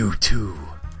 You too.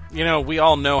 You know, we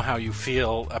all know how you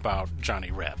feel about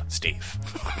Johnny Reb, Steve.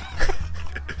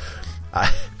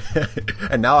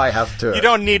 And now I have to... You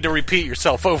don't need to repeat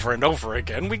yourself over and over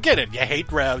again. We get it. You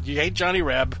hate Reb. You hate Johnny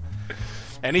Reb.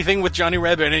 Anything with Johnny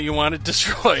Reb in it you want it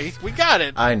destroyed. We got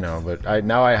it. I know, but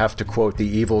now I have to quote the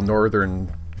evil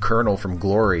northern colonel from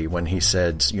Glory when he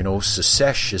said,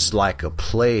 secession is like a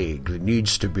plague. It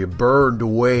needs to be burned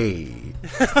away.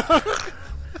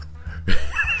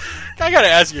 I gotta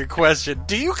ask you a question.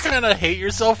 Do you kind of hate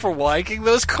yourself for liking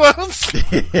those quotes?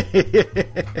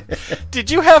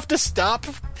 Did you have to stop,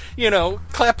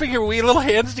 clapping your wee little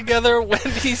hands together when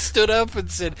he stood up and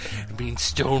said,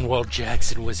 Stonewall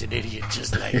Jackson was an idiot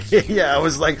just like you? Yeah, I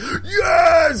was like,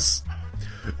 yes!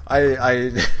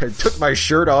 I took my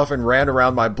shirt off and ran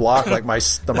around my block like my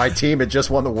team had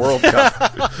just won the World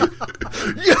Cup.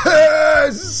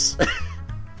 Yes!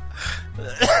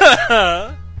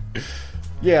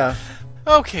 Yeah.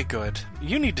 Okay, good.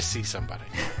 You need to see somebody.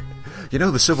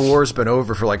 The Civil War's been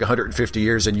over for like 150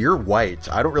 years, and you're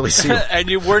white. I don't really see it. And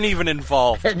you weren't even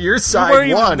involved. And your side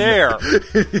you weren't won. Even there.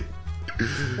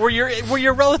 Were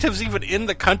your relatives even in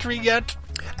the country yet?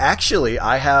 Actually,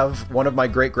 I have one of my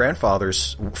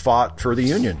great-grandfathers fought for the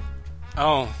Union.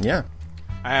 Oh. Yeah.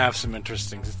 I have some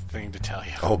interesting thing to tell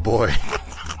you. Oh, boy.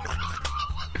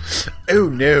 Oh,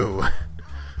 no.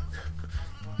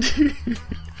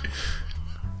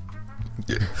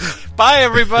 Bye,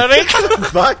 everybody.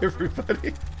 Bye,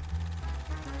 everybody.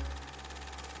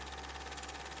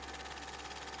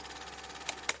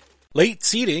 Late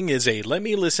Seating is a Let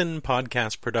Me Listen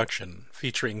podcast production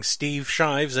featuring Steve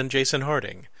Shives and Jason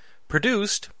Harding.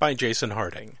 Produced by Jason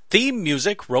Harding. Theme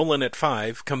music, Rollin' at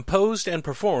 5, composed and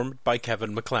performed by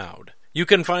Kevin MacLeod. You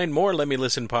can find more Let Me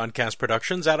Listen podcast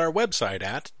productions at our website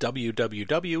at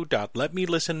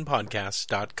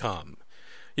www.letmelistenpodcast.com.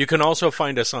 You can also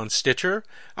find us on Stitcher,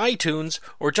 iTunes,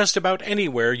 or just about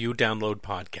anywhere you download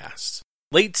podcasts.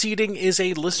 Late Seating is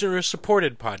a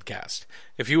listener-supported podcast.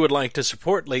 If you would like to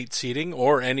support Late Seating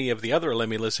or any of the other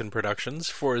Lemmy Listen productions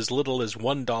for as little as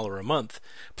 $1 a month,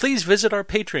 please visit our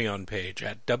Patreon page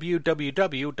at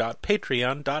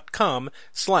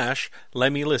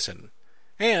www.patreon.com/LemmyListen.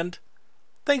 And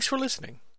thanks for listening.